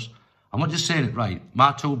modelling jobs. I'm not just saying it right.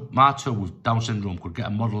 My two with Down syndrome could get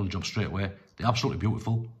a modelling job straight away. They're absolutely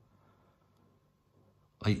beautiful.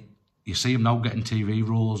 Like, you see them now getting TV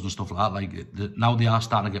roles and stuff like that. Like, now they are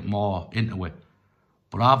starting to get more into it.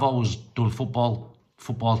 But I've always done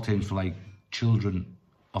football teams for like children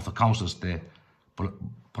off the council estate. But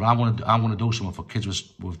I want to do something for kids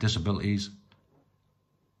with disabilities.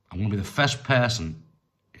 I'm going to be the first person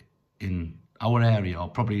in our area, or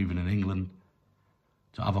probably even in England,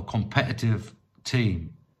 to have a competitive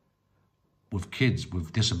team with kids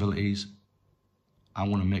with disabilities. I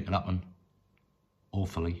want to make it happen.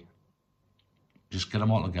 Hopefully. Just get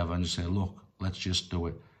them all together and just say, look, let's just do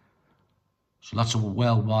it. So that's a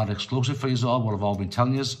worldwide exclusive for you all, what I've all been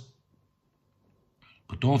telling you.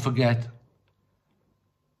 But don't forget,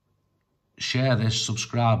 share this,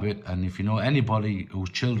 subscribe it, and if you know anybody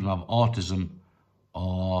whose children have autism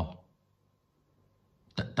or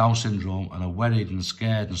Down syndrome and are worried and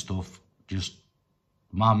scared and stuff, just,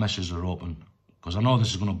 my messages are open. Because I know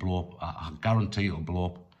this is going to blow up. I guarantee it'll blow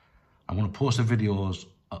up. I'm going to post the videos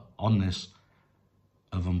on this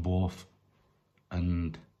of them both,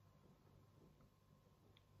 and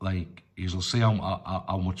like, you'll see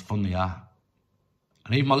how much fun they are.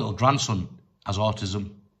 And even my little grandson has autism,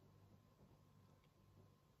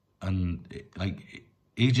 and like,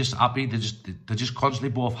 he's just happy. They're just constantly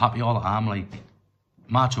both happy all the time. Like,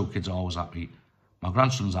 my 2 kids are always happy. My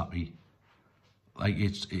grandson's happy. Like,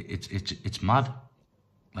 it's mad.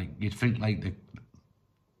 Like, you'd think like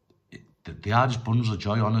they are just bundles of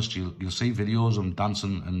joy, honest. You'll see videos of them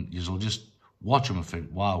dancing and you'll just watch them and think,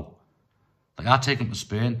 wow. Like, I take them to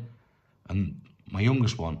Spain, and my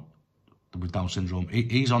youngest one, with Down syndrome,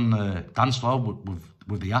 he's on the dance floor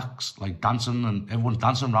with the acts, like dancing, and everyone's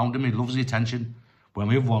dancing around him. He loves the attention. When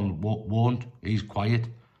the other one won't, he's quiet.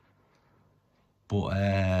 But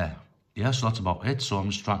yeah, so that's about it. So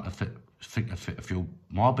I'm just trying to fit a few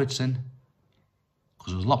more bits in,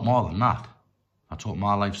 because there's a lot more than that. I told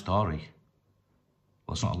my life story.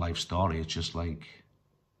 Well, it's not a life story, it's just like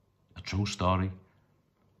a true story.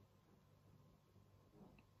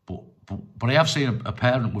 But I have seen a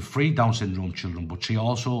parent with 3 Down syndrome children, but she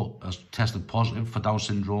also has tested positive for Down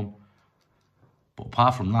syndrome. But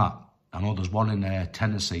apart from that, I know there's one in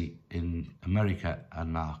Tennessee in America,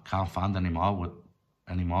 and I can't find any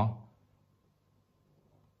more.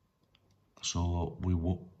 So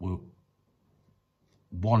we're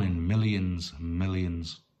one in millions and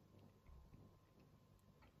millions.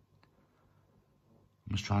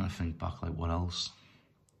 I'm just trying to think back, like, what else?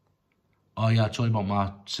 Oh yeah, I told you about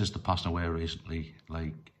my sister passing away recently.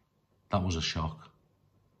 Like, that was a shock.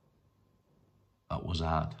 That was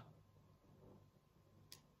hard.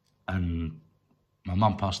 And my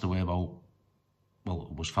mum passed away about, well,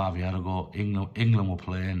 it was 5 years ago. England were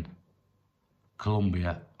playing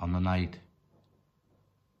Colombia on the night,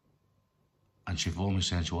 and she phoned me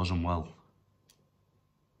saying she wasn't well.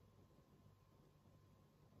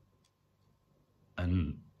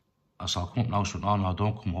 And I said, I'll come up now. She went, oh no,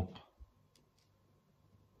 don't come up.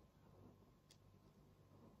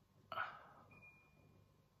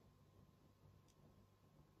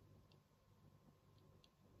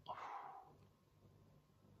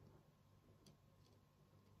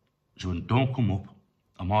 She went, don't come up.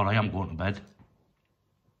 I'm all right, I'm going to bed.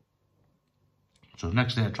 So the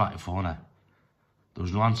next day I tried to phone her. There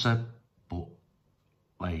was no answer, but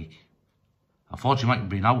like, I thought she might have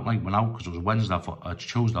been out, like went out, because it was Wednesday,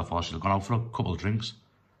 Tuesday, I thought she'd gone out for a couple of drinks.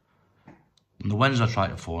 And the Wednesday I tried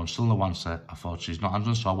to phone, still no answer. I thought she's not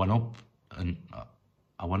answering, so I went up and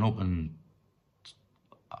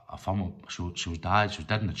I found her, she was died, she was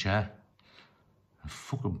dead in the chair. It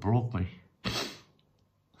fucking broke me.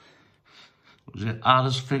 It was the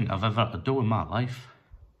hardest thing I've ever had to do in my life.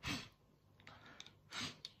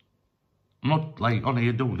 I'm not like on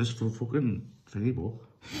here doing this for fucking thingy, but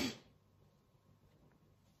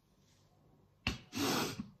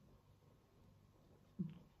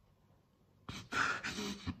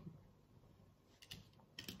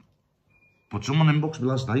But someone inboxed me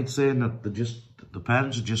last night saying that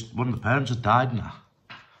one of the parents had died now.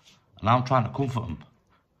 And I'm trying to comfort them.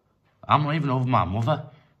 I'm not even over my mother.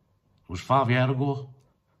 It was 5 years ago.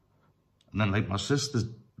 And then, like, my sister's,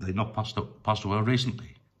 like, not passed away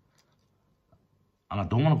recently. And I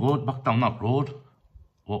don't want to go back down that road.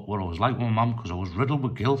 What I was like with my mum, because I was riddled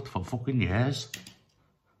with guilt for fucking years.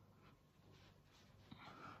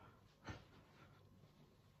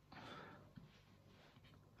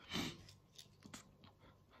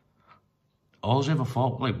 All I ever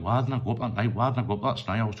thought, like, why didn't I go up that night? Why didn't I go up that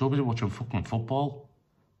night? I was so busy watching fucking football.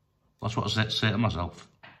 That's what I say to myself.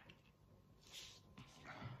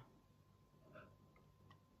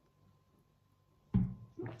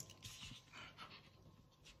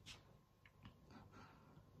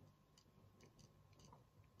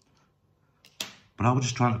 But I was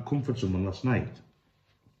just trying to comfort someone last night.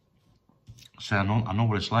 Say, I know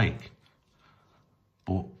what it's like.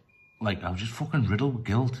 But, like, I was just fucking riddled with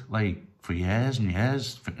guilt, like, for years and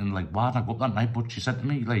years. Thinking, like, why didn't I go up that night? But she said to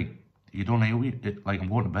me, like, you don't know, like, I'm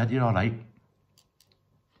going to bed, you're alright.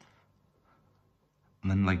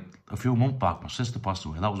 And then, like, a few months back, my sister passed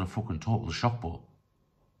away. That was a fucking total shock, but,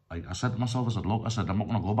 like, I said to myself, I said, look, I'm not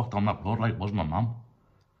going to go back down that road like it was my mum.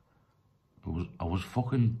 I was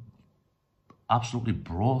fucking absolutely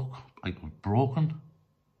broke, like, broken.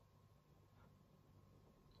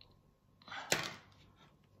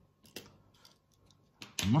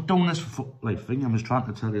 I'm not doing this for, like, thing. I'm just trying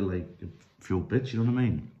to tell you, like, a few bits, you know what I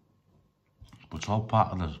mean? But it's all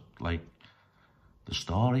part of the, like, the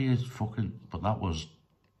story is fucking, but that was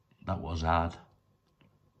hard.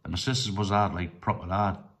 And my sister's was hard, like, proper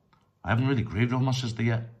hard. I haven't really grieved over my sister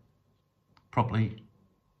yet, properly.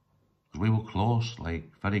 Because we were close,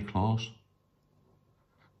 like, very close.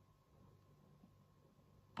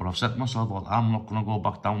 But I've said to myself, well, I'm not going to go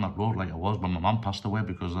back down that road like I was when my mum passed away,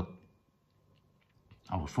 because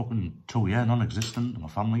I was fucking 2 years non-existent in my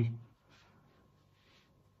family.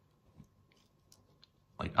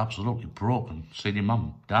 Like, absolutely broken. Seeing your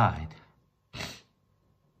mum died.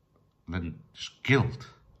 And then just guilt.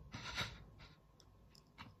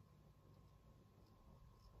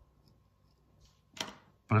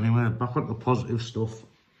 But anyway, back on the positive stuff.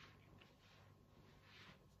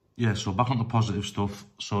 Yeah, so back on the positive stuff.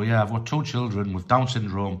 So yeah, I've got 2 children with Down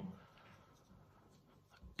syndrome.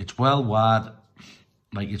 It's worldwide.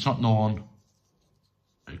 Like, it's not known.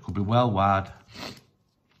 It could be worldwide.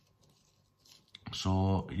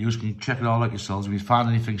 So you can check it all out yourselves. If you find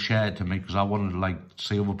anything, share it to me, because I wanted to, like,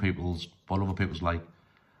 see what other people's like.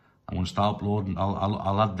 I'm going to start uploading.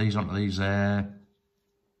 I'll add these onto these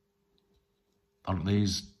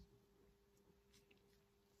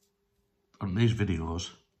videos.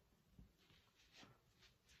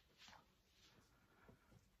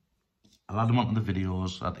 I'll add them onto the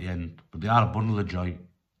videos at the end, but they are a bundle of joy.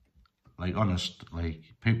 Like, honest, like,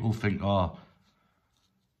 people think, oh,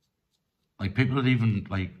 like, people that even,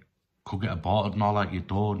 like, could get aborted and all that, you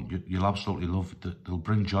don't, you'll absolutely love it. They'll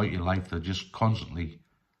bring joy to your life. They're just constantly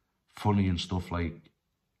funny and stuff. Like,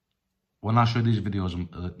 when I show these videos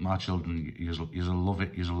of my children, you'll love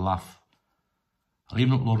it, you'll laugh. I'll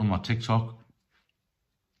even upload them on my TikTok.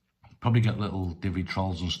 Probably get little divvy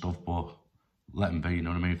trolls and stuff, but let them be, you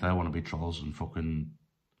know what I mean? If they want to be trolls and fucking,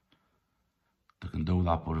 they can do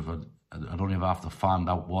that. But if I don't even have to find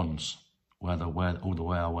out once who they are, where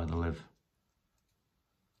they live.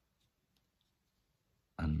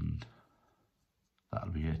 And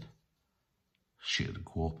that'll be it. Shit at the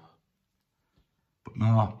co-op. But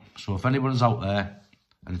no, so if anyone's out there,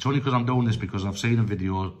 and it's only because I'm doing this, because I've seen a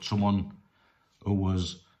video, someone who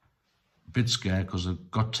was a bit scared because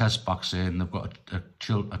they've got tests back saying they've got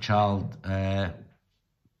a child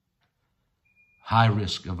high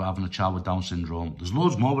risk of having a child with Down syndrome. There's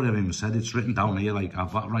loads more, but I've even said it's written down here. Like,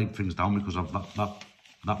 I've got to write things down because I've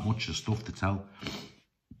that much of stuff to tell.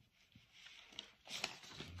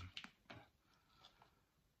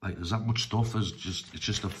 Like, there's that much stuff. It's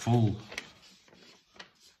just a full,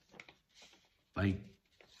 like,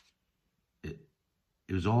 it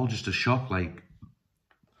was all just a shock. Like,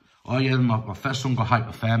 oh yeah, my first son got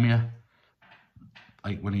hypothermia.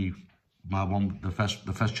 Like, when the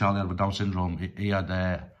first child I had with Down syndrome, he had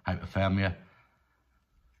hypothermia.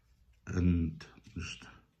 And just,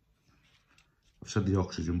 I've said the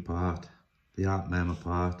oxygen part, the heart murmur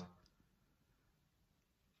part.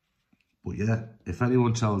 But yeah, if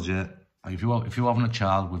anyone tells you, like, if you're having a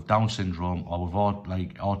child with Down syndrome or with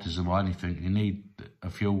like autism or anything, you need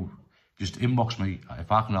a few, just inbox me.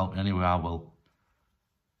 If I can help anyway, I will.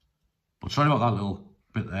 But sorry about that little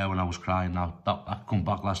bit there when I was crying. Now that come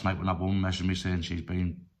back last night when that woman messaged me saying she's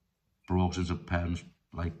been broke since her parents,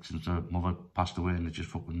 like since her mother passed away, and it just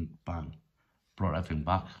fucking bang, brought everything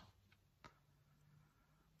back.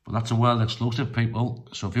 But that's a world exclusive, people.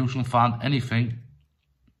 So if you can find anything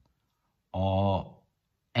or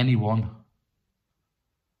anyone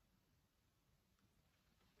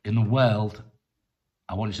in the world,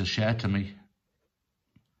 I want you to share to me.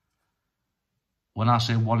 When I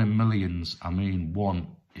say 1 in millions, I mean 1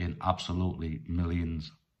 in absolutely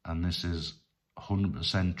millions. And this is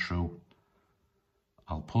 100% true.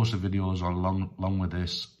 I'll post the videos along with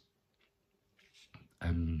this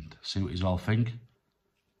and see what you all think.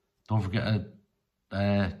 Don't forget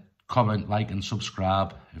to comment, like and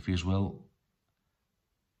subscribe if you will.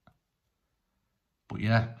 But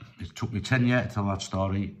yeah, it took me 10 years to tell that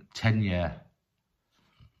story. 10 years.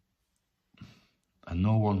 And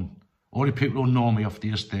no one, only people who know me off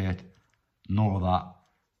the estate know that.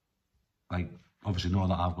 Like, obviously know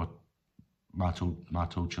that I've got my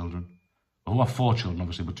two children. Well, I have 4 children,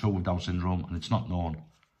 obviously, but 2 with Down syndrome, and it's not known.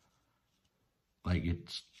 Like,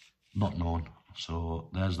 it's not known. So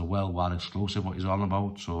there's the worldwide exclusive, what he's all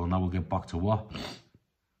about. So now we'll get back to what?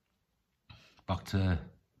 Back to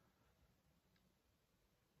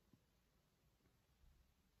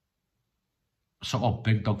sort of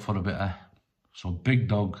Big Dog for a bit. So Big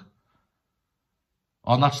Dog.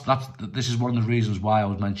 Oh, and this is one of the reasons why I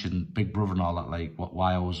was mentioning Big Brother and all that. Like,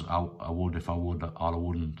 why I would if I would or I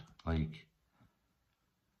wouldn't. Like,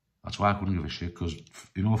 that's why I couldn't give a shit, because,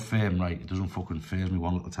 you know, fame, right, it doesn't fucking faze me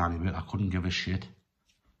one little tiny bit. I couldn't give a shit.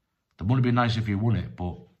 The money would be nice if you won it,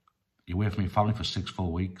 but you're away from your family for 6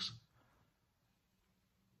 full weeks.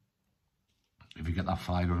 If you get that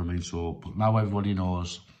far, you know what I mean? So, but now everybody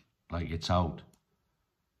knows, like, it's out.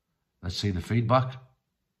 Let's see the feedback.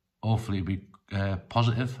 Hopefully it'll be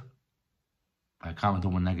positive. I can't have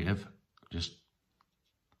done with negative. Just,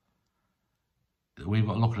 we've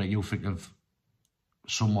got to look at it, you think of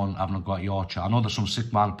someone having got your child. I know there's some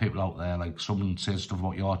sick-minded people out there, like someone says stuff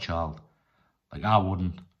about your child. Like, I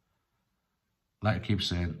wouldn't. Like I keep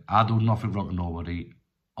saying, I do nothing wrong to nobody.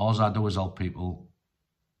 All I do is help people.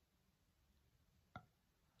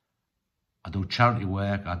 I do charity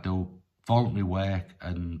work, I do voluntary work,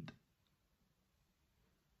 and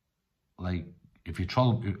like, if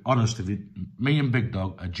you're honest, me and Big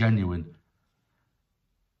Dog are genuine,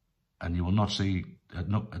 and you will not see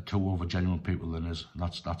two other genuine people than us.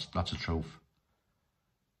 That's the truth.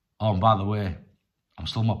 Oh, and by the way, I'm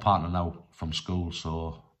still my partner now from school,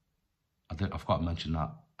 so I forgot to mention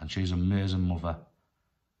that. And she's an amazing mother,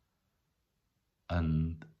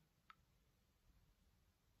 and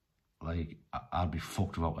like, I'd be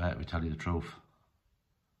fucked without her, to tell you the truth.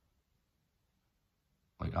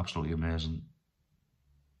 Like, absolutely amazing.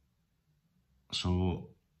 So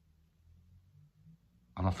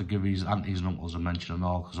I'll have to give his aunties and uncles a mention and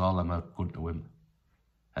all, because all of them are good to him.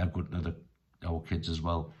 They're good to our kids as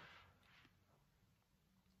well.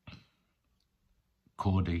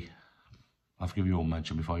 Cody, I'll have to give you a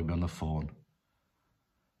mention before you be on the phone.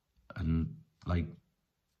 And like,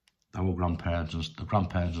 our grandparents and the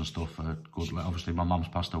grandparents and stuff are good. Like, obviously my mum's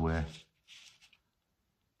passed away.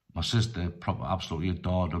 My sister absolutely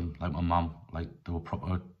adored them, like my mum. Like, they were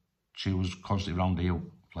proper. She was constantly around here,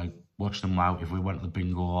 like watching them out. If we went to the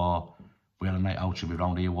bingo or we had a night out, she'd be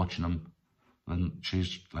around here watching them. And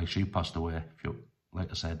she passed away, like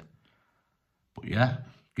I said. But yeah,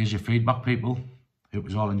 gives you feedback, people. Hope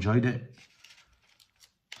you all enjoyed it.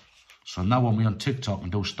 So now when we're on TikTok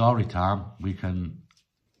and do story time, we can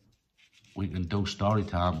do story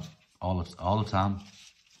time all the time,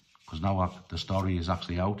 because now the story is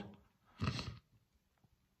actually out.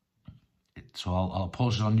 So I'll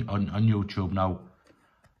post it on YouTube now,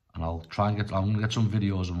 and I'll try and I'm gonna get some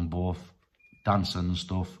videos of them both dancing and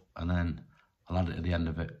stuff, and then I'll add it at the end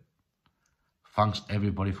of it. Thanks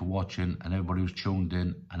everybody for watching, and everybody who's tuned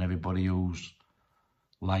in, and everybody who's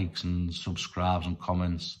likes and subscribes and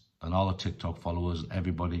comments, and all the TikTok followers, and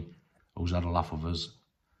everybody who's had a laugh with us.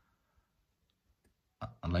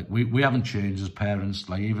 And like, we haven't changed as parents.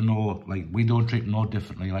 Like, even though, like, we don't treat them no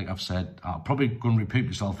differently, like I've said. I'm probably going to repeat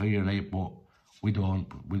myself here and there, but we don't.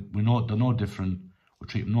 We know they're no different. We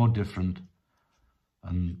treat them no different.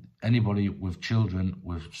 And anybody with children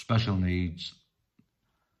with special needs,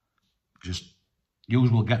 just, you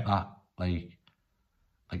will get that. Like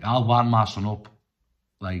I'll wind my son up,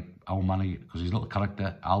 like our Manny, because he's a little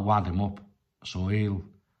character. I'll wind him up, so he'll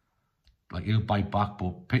bite back.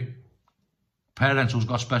 But parents who's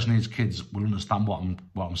got special needs kids will understand what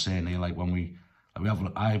I'm saying here. Like, when I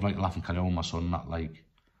have like laugh and carry on with my son, that like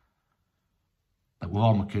with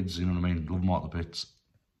all my kids, you know what I mean, love them all to bits.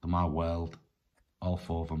 They're my world, all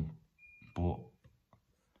 4 of them. But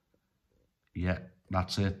yeah,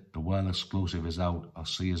 that's it. The world exclusive is out. I'll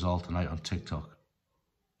see you all tonight on TikTok.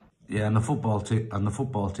 Yeah, and the football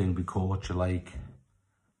team we coach, like,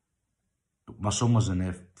 my son was in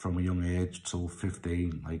it from a young age till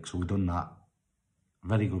 15, like, so we done that.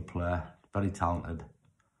 Very good player, very talented.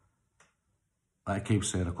 Like I keep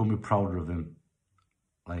saying, I couldn't be prouder of him.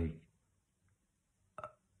 Like, I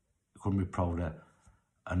couldn't be prouder.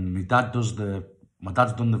 And my dad's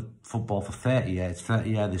done the football for 30 years. It's 30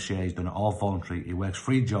 years this year. He's done it all voluntary. He works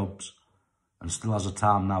 3 jobs and still has a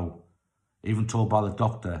time now. Even told by the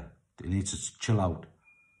doctor he needs to chill out.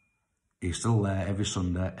 He's still there every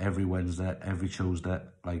Sunday, every Wednesday, every Tuesday,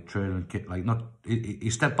 like training, like not, he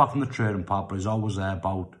stepped back from the training part, but he's always there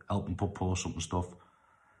about helping put posts up and stuff.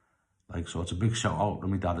 Like, so it's a big shout out to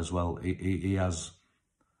my dad as well. He has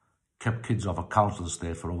kept kids off a council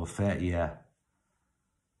estate for over 30 years.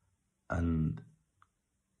 And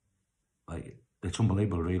like, it's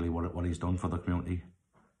unbelievable really what he's done for the community.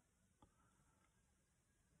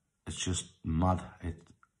 It's just mad.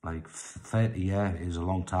 Like 30 years is a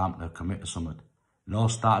long time to commit to something. It all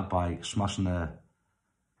started by smashing a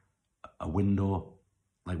window,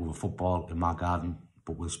 like with a football in my garden.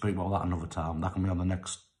 But we'll speak about that another time. That can be on the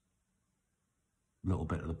next little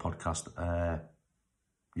bit of the podcast,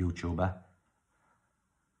 YouTuber.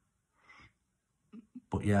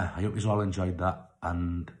 But yeah, I hope you all enjoyed that,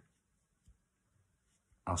 and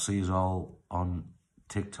I'll see you all on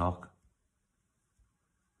TikTok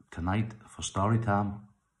tonight for story time.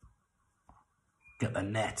 Get the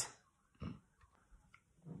net.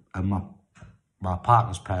 And my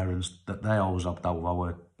partner's parents, that they always helped out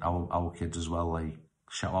with our kids as well. Like,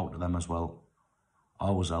 shout out to them as well.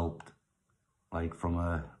 Always helped. Like, from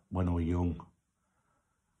when they were young.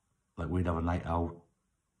 Like, we'd have a night out.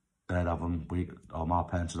 They'd have them. Or my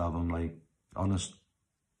parents would have them. Like, honest.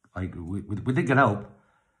 Like, we did get help.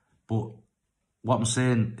 But what I'm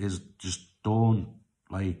saying is just don't,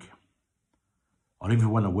 like, or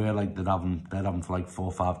even when away, like, they'd have them for like 4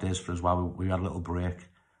 or 5 days for us while we had a little break.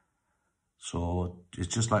 So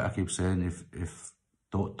it's just like I keep saying, if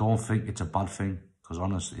don't think it's a bad thing, because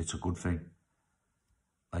honestly, it's a good thing.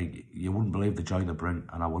 Like, you wouldn't believe the joy they bring,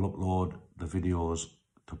 and I will upload the videos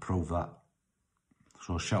to prove that.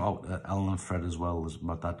 So shout out to Ellen and Fred as well as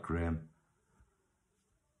my dad Graham.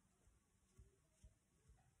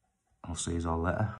 I'll see you all later.